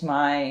challenged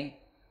my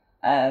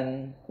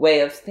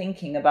way of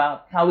thinking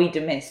about how we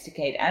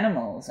domesticate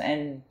animals.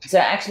 And so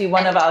actually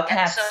one of our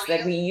cats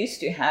that we used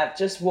to have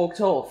just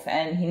walked off,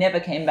 and he never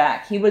came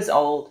back. He was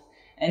old,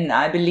 and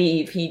I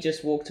believe he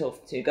just walked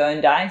off to go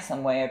and die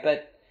somewhere.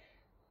 But,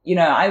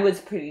 I was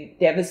pretty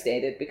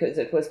devastated because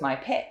it was my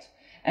pet.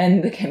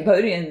 And the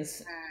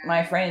Cambodians,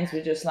 my friends,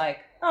 were just like,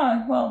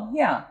 oh, well,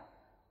 yeah.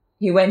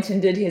 He went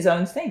and did his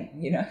own thing,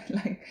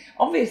 like,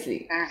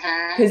 obviously,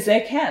 because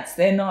they're cats.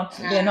 They're not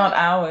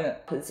our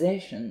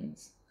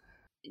possessions.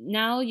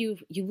 Now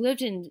you've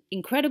lived in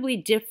incredibly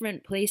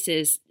different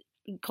places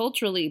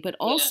culturally, but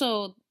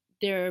also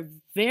they're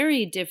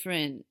very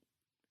different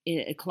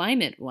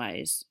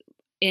climate-wise.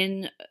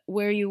 In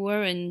where you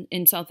were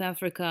in South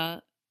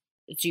Africa,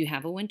 do you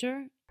have a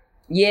winter?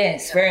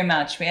 Yes, very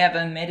much. We have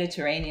a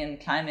Mediterranean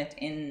climate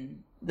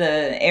in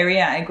the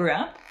area I grew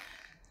up.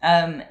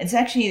 It's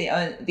actually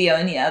the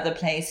only other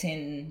place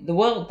in the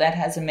world that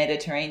has a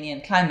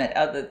Mediterranean climate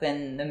other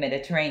than the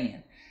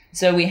Mediterranean.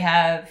 So we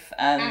have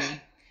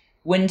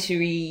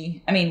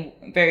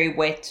very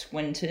wet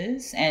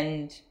winters,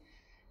 and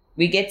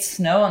we get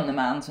snow on the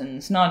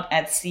mountains, not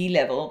at sea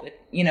level,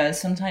 but,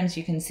 sometimes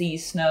you can see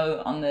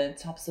snow on the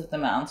tops of the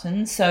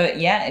mountains. So,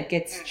 it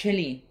gets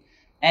chilly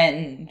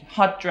and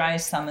hot, dry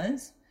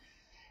summers.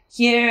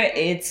 Here,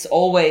 it's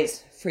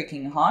always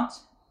freaking hot.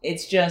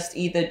 It's just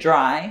either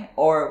dry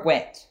or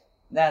wet.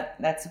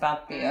 That's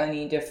about the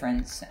only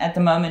difference. At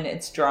the moment,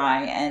 it's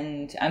dry,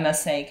 and I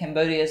must say,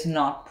 Cambodia is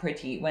not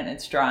pretty when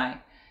it's dry.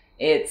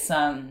 It's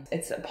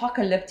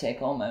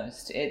apocalyptic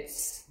almost.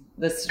 It's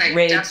this like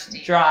red,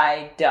 dusty.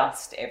 dry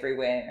dust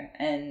everywhere,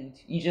 and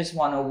you just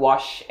want to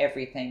wash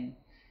everything.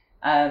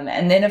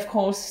 And then, of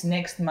course,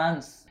 next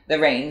month the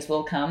rains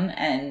will come,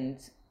 and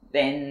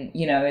then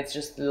it's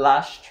just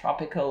lush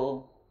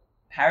tropical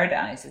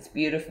paradise. It's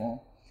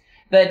beautiful,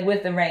 but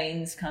with the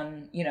rains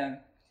come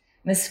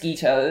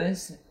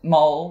mosquitoes,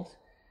 mold,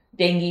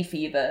 dengue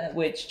fever,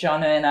 which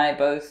Jono and I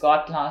both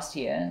got last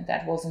year.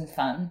 That wasn't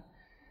fun.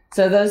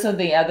 So those are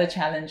the other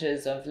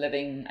challenges of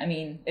living. I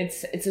mean,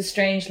 it's a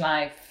strange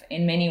life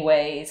in many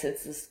ways.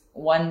 It's this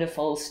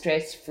wonderful,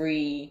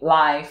 stress-free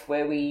life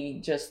where we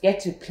just get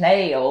to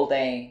play all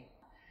day.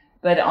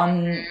 But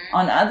on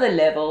other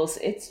levels,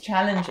 it's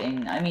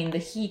challenging. I mean, the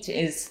heat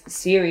is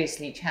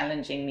seriously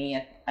challenging me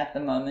at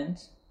the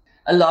moment.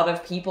 A lot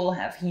of people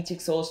have heat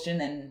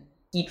exhaustion and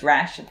heat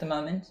rash at the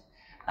moment.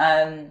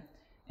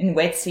 In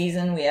wet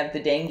season, we have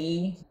the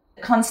dengue.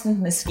 Constant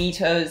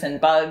mosquitoes and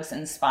bugs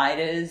and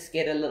spiders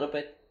get a little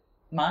bit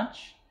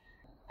much.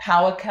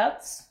 Power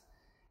cuts.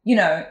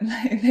 There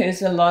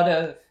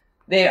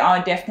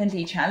are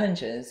definitely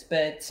challenges,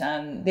 but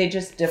they're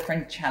just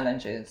different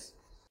challenges.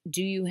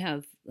 Do you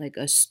have like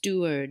a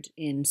steward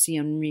in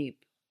Siem Reap,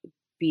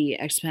 be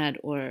expat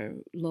or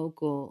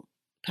local,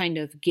 kind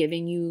of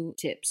giving you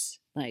tips?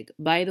 Like,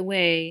 by the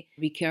way,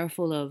 be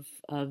careful of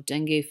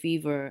dengue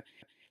fever.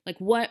 Like,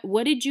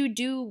 what did you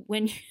do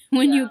when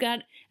you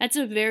got? That's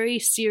a very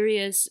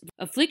serious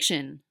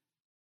affliction.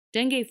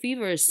 Dengue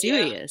fever is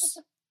serious.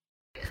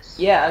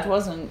 Yeah, it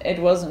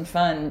wasn't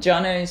fun.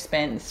 Jono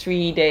spent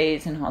 3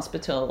 days in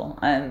hospital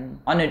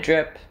on a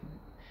drip.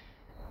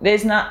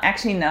 There's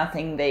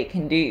nothing they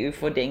can do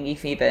for dengue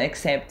fever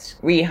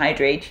except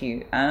rehydrate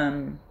you.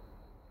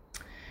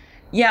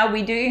 Yeah,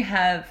 we do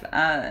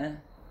have.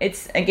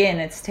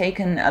 It's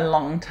taken a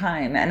long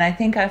time, and I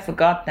think I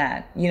forgot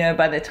that.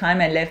 By the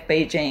time I left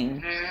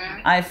Beijing,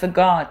 I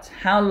forgot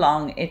how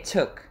long it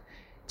took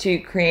to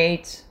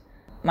create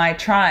my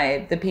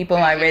tribe, the people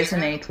I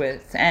resonate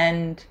with,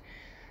 and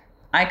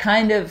I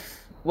kind of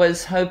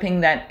was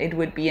hoping that it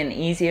would be an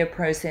easier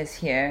process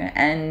here,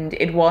 and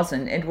it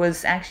wasn't. It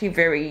was actually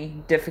very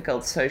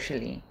difficult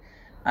socially.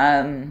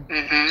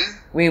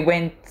 We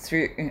went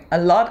through a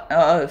lot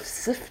of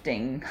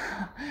sifting,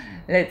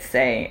 let's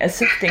say, a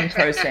sifting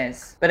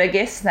process. But I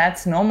guess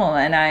that's normal,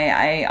 and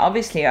I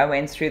obviously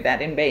went through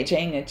that in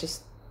Beijing. It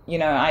just,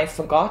 I've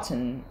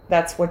forgotten.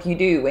 That's what you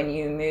do when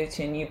you move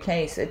to a new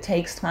place. It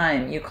takes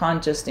time. You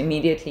can't just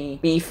immediately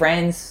be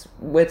friends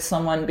with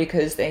someone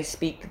because they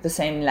speak the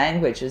same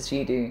language as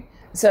you do.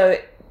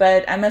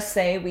 But I must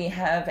say we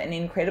have an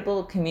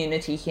incredible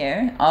community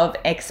here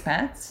of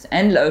expats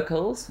and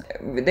locals.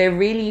 They're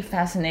really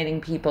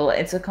fascinating people.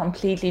 It's a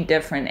completely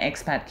different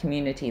expat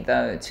community,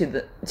 though,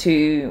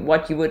 to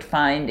what you would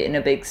find in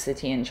a big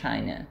city in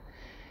China.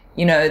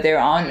 There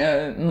are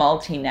no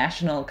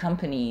multinational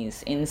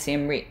companies in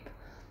Siem Reap.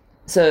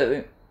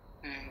 So,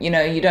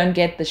 you don't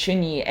get the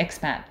Shunyi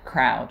expat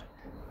crowd.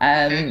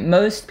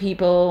 Most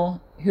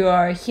people who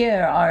are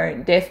here are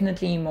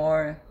definitely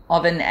more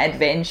of an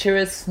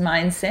adventurous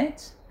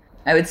mindset.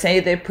 I would say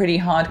they're pretty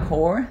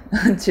hardcore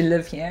to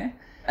live here.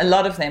 A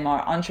lot of them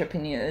are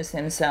entrepreneurs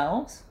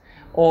themselves,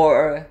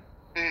 or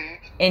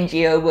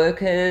NGO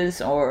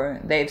workers, or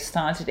they've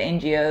started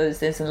NGOs.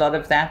 There's a lot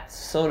of that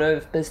sort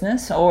of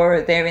business, or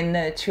they're in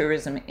the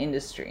tourism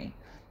industry.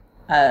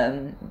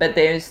 But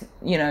there's,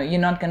 you're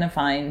not going to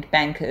find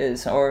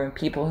bankers or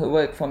people who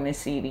work for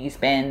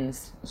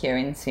Mercedes-Benz here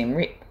in Siem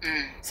Reap.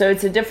 So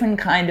it's a different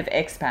kind of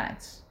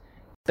expats.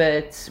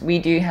 But we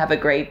do have a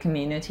great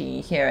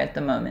community here at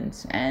the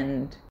moment,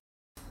 and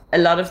a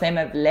lot of them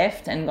have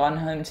left and gone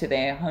home to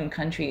their home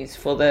countries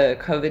for the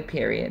COVID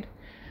period.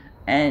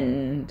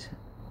 And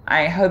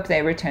I hope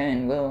they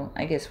return.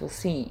 I guess we'll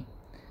see.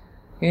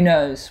 Who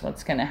knows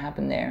what's going to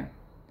happen there.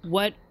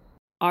 What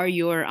are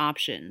your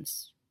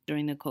options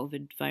during the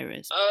COVID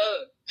virus?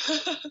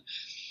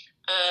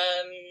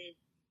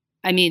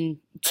 I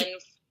mean,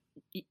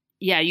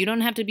 you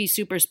don't have to be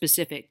super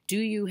specific. Do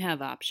you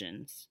have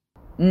options?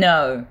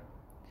 No.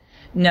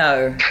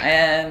 No.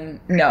 How's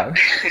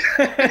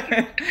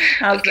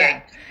okay.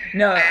 that?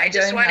 No, I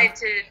just wanted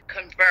to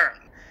confirm.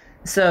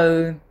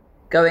 So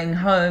going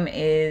home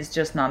is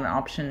just not an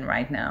option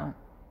right now.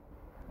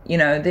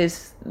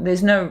 There's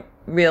no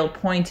real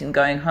point in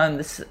going home.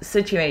 The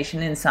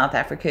situation in South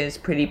Africa is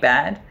pretty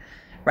bad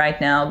right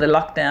now. The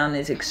lockdown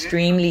is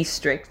extremely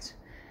strict.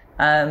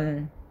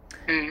 And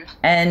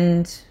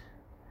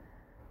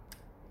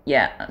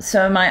yeah,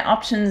 so my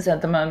options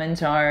at the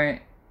moment are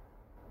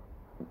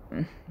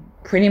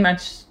pretty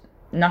much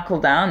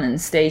knuckle down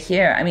and stay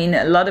here. I mean,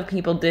 a lot of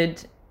people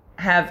did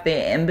have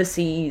their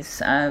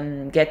embassies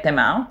get them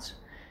out.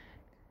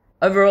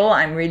 Overall,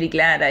 I'm really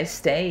glad I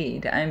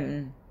stayed.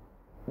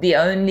 The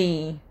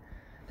only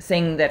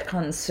thing that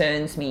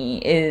concerns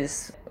me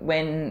is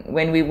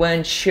when we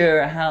weren't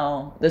sure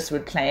how this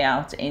would play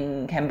out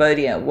in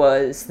Cambodia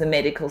was the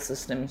medical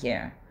system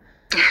here.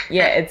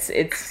 Yeah,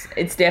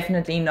 it's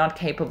definitely not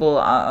capable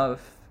of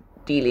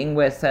dealing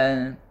with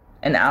an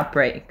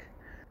outbreak.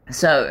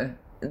 So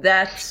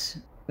that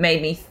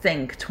made me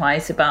think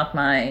twice about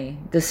my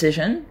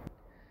decision.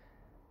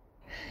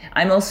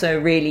 I'm also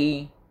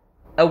really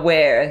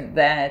aware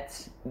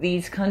that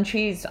these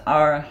countries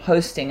are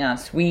hosting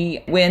us.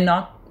 We're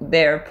not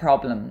their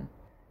problem.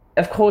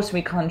 Of course,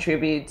 we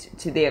contribute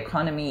to the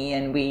economy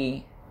and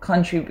we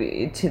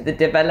contribute to the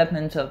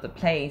development of the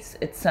place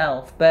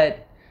itself,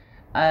 but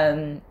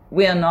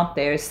we are not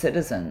their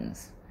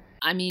citizens.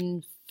 I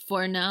mean,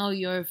 for now,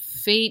 your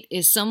fate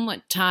is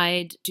somewhat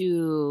tied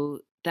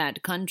to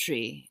that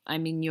country. I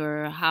mean,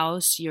 your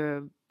house,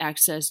 your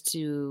access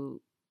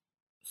to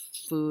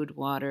food,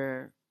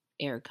 water,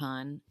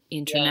 aircon,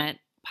 internet,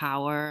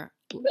 power.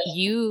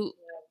 You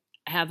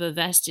have a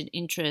vested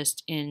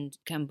interest in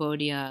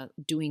Cambodia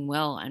doing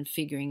well and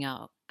figuring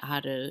out how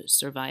to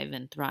survive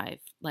and thrive.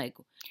 Like,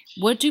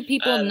 what do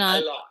people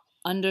not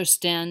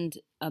understand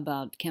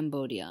about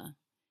Cambodia?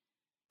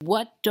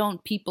 What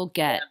don't people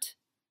get?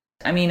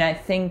 I mean, I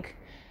think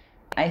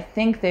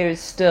there's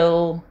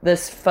still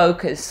this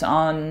focus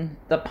on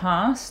the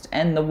past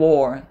and the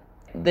war,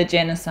 the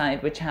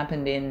genocide which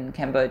happened in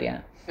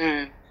Cambodia.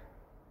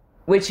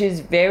 Which is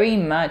very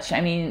much,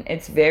 I mean,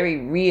 it's very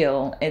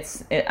real.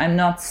 I'm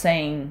not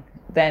saying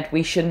that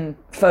we shouldn't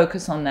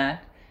focus on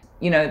that.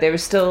 You know, there are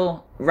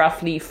still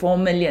roughly 4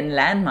 million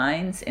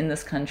landmines in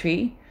this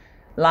country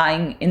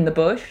lying in the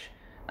bush,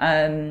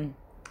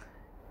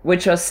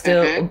 which are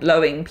still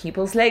blowing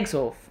people's legs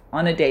off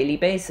on a daily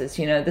basis.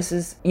 You know, this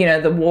is, you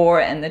know, the war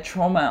and the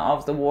trauma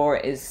of the war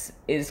is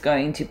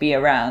going to be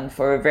around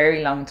for a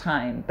very long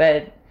time.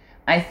 But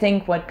I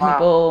think what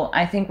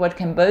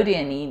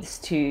Cambodia needs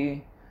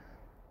to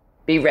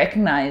be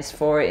recognized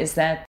for is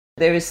that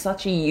there is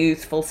such a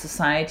youthful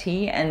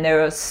society and they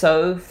are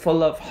so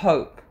full of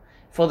hope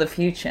for the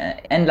future,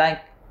 and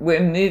like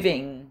we're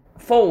moving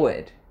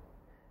forward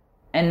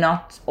and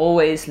not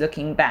always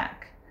looking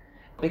back,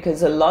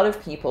 because a lot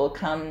of people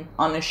come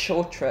on a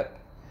short trip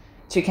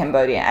to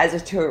Cambodia as a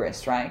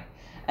tourist, right?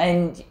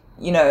 And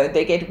you know,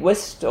 they get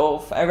whisked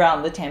off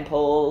around the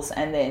temples,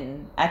 and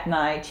then at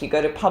night you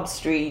go to Pub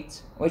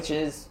Street, which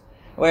is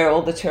where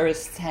all the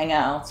tourists hang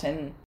out,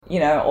 and you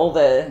know, all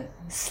the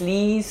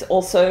sleaze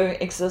also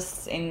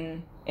exists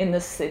in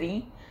this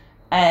city.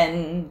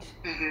 And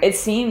it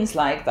seems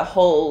like the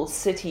whole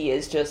city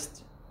is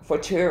just for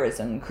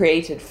tourism,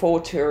 created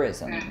for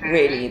tourism,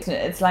 really.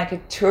 It's like a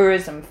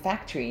tourism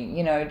factory,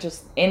 you know,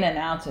 just in and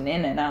out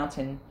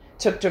and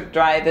tuk-tuk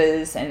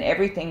drivers, and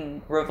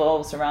everything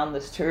revolves around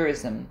this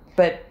tourism.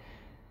 But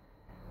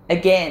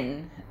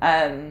again,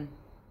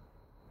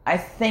 I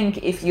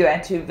think if you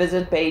had to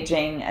visit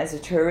Beijing as a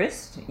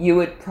tourist, you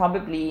would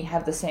probably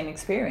have the same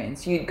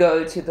experience. You'd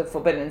go to the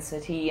Forbidden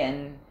City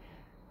and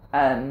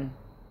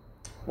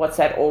what's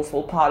that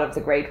awful part of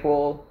the Great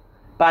Wall?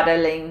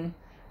 Badaling.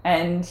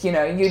 And, you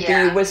know, you'd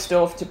be whisked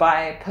off to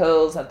buy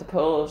pearls at the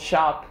pearl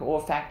shop or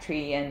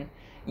factory, and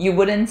you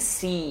wouldn't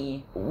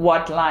see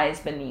what lies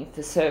beneath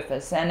the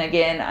surface. And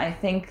again, I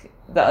think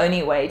the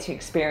only way to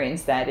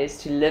experience that is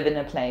to live in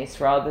a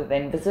place rather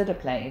than visit a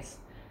place.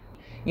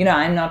 You know,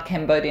 I'm not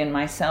Cambodian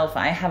myself.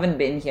 I haven't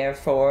been here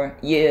for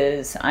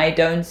years. I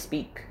don't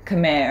speak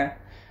Khmer.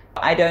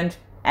 I don't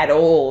at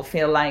all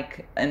feel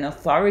like an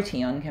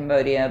authority on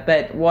Cambodia.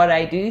 But what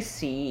I do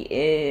see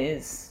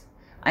is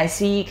I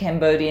see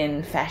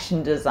Cambodian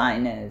fashion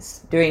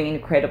designers doing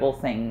incredible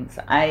things.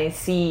 I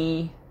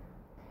see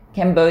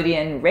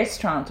Cambodian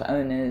restaurant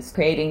owners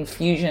creating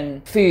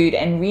fusion food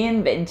and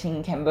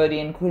reinventing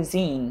Cambodian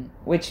cuisine,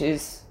 which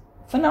is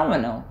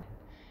phenomenal.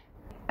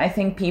 I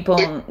think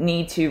people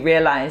need to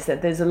realize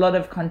that there's a lot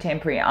of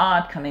contemporary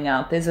art coming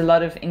out. There's a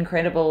lot of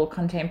incredible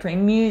contemporary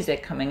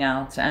music coming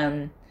out.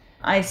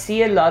 I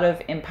see a lot of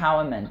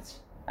empowerment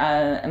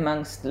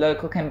amongst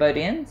local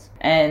Cambodians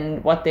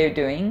and what they're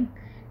doing.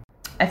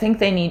 I think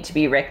they need to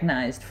be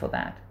recognized for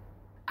that.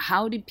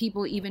 How did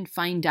people even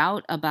find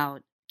out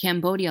about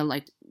Cambodia?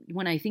 Like,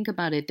 when I think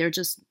about it, they're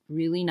just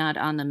really not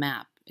on the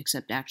map,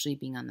 except actually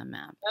being on the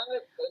map.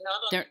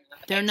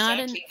 They're not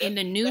in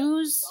the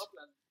news.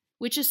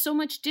 Which is so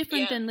much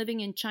different than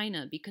living in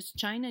China, because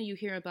China you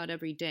hear about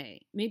every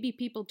day. Maybe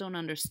people don't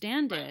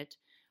understand it,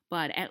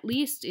 but at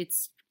least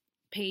it's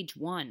page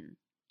 1,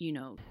 you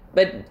know.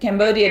 But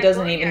Cambodia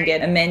doesn't even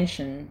get a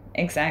mention.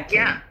 Exactly.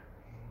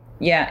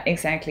 Yeah,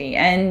 exactly.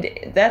 And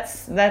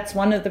that's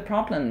one of the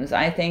problems.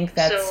 I think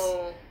that's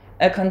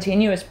a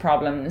continuous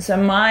problem.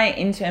 So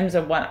in terms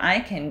of what I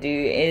can do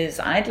is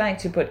I'd like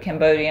to put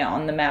Cambodia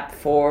on the map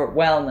for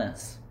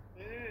wellness.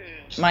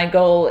 My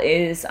goal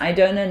is, I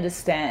don't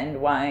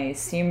understand why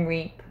Siem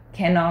Reap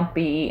cannot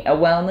be a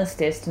wellness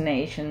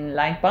destination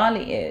like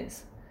Bali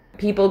is.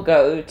 People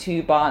go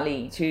to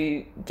Bali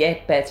to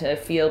get better,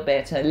 feel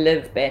better,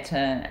 live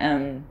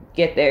better,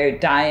 get their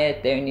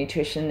diet, their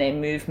nutrition, their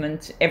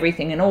movement,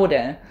 everything in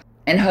order,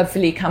 and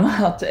hopefully come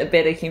out a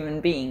better human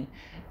being.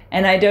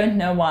 And I don't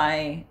know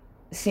why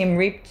Siem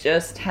Reap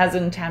just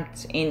hasn't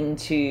tapped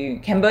into,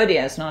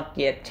 Cambodia has not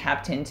yet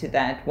tapped into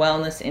that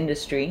wellness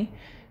industry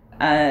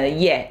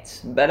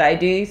yet. But I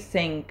do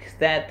think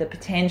that the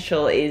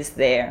potential is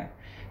there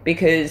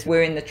because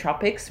we're in the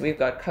tropics. We've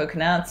got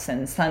coconuts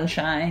and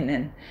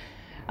sunshine,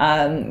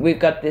 and we've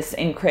got this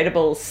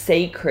incredible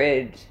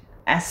sacred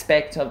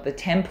aspect of the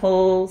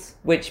temples,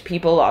 which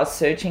people are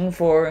searching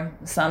for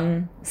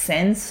some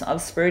sense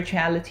of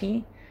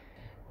spirituality.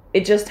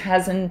 It just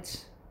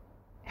hasn't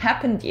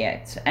happened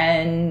yet,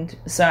 and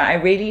so I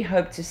really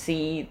hope to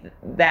see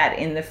that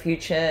in the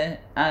future,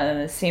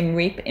 Siem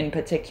Reap in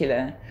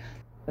particular,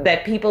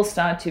 that people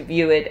start to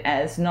view it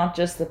as not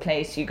just the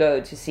place you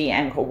go to see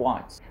Angkor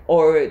Wat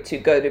or to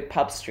go to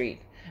Pub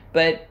Street,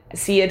 but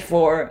see it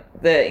for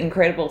the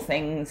incredible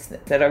things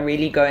that are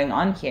really going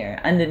on here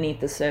underneath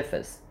the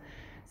surface.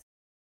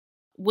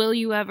 Will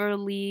you ever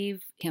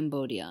leave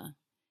Cambodia?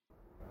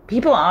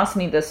 People ask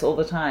me this all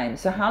the time.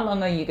 So how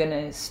long are you going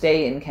to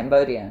stay in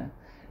Cambodia?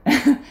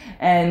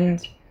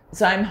 And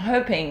so I'm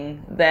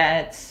hoping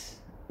that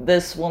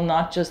this will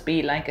not just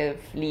be like a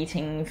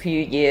fleeting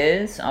few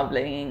years of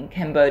living in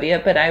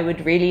Cambodia, but I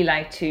would really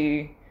like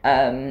to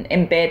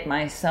embed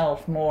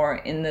myself more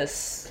in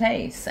this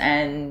place.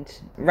 And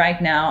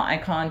right now I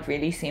can't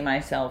really see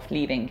myself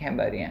leaving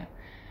Cambodia.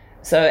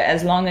 So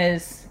as long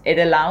as it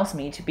allows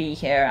me to be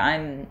here,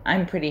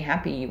 I'm pretty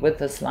happy with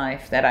this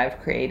life that I've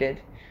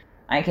created.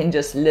 I can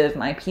just live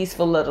my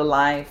peaceful little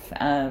life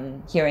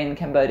here in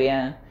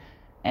Cambodia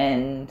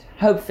and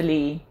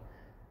hopefully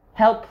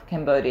help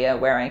Cambodia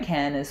where I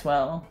can as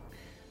well.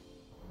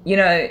 You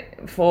know,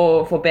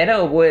 for better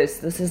or worse,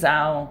 this is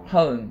our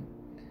home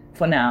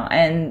for now.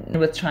 And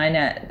with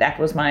China, that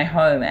was my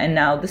home, and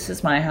now this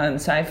is my home.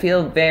 So I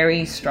feel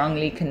very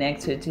strongly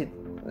connected to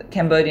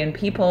Cambodian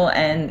people,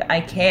 and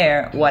I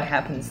care what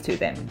happens to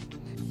them.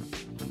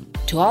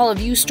 To all of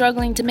you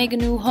struggling to make a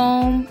new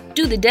home,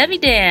 do the Debbie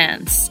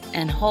dance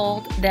and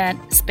hold that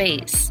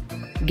space.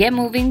 Get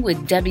moving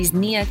with Debbie's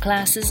Nia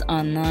classes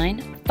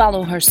online.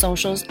 Follow her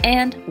socials,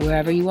 and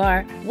wherever you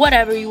are,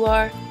 whatever you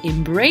are,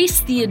 embrace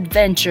the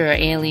adventure,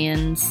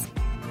 aliens.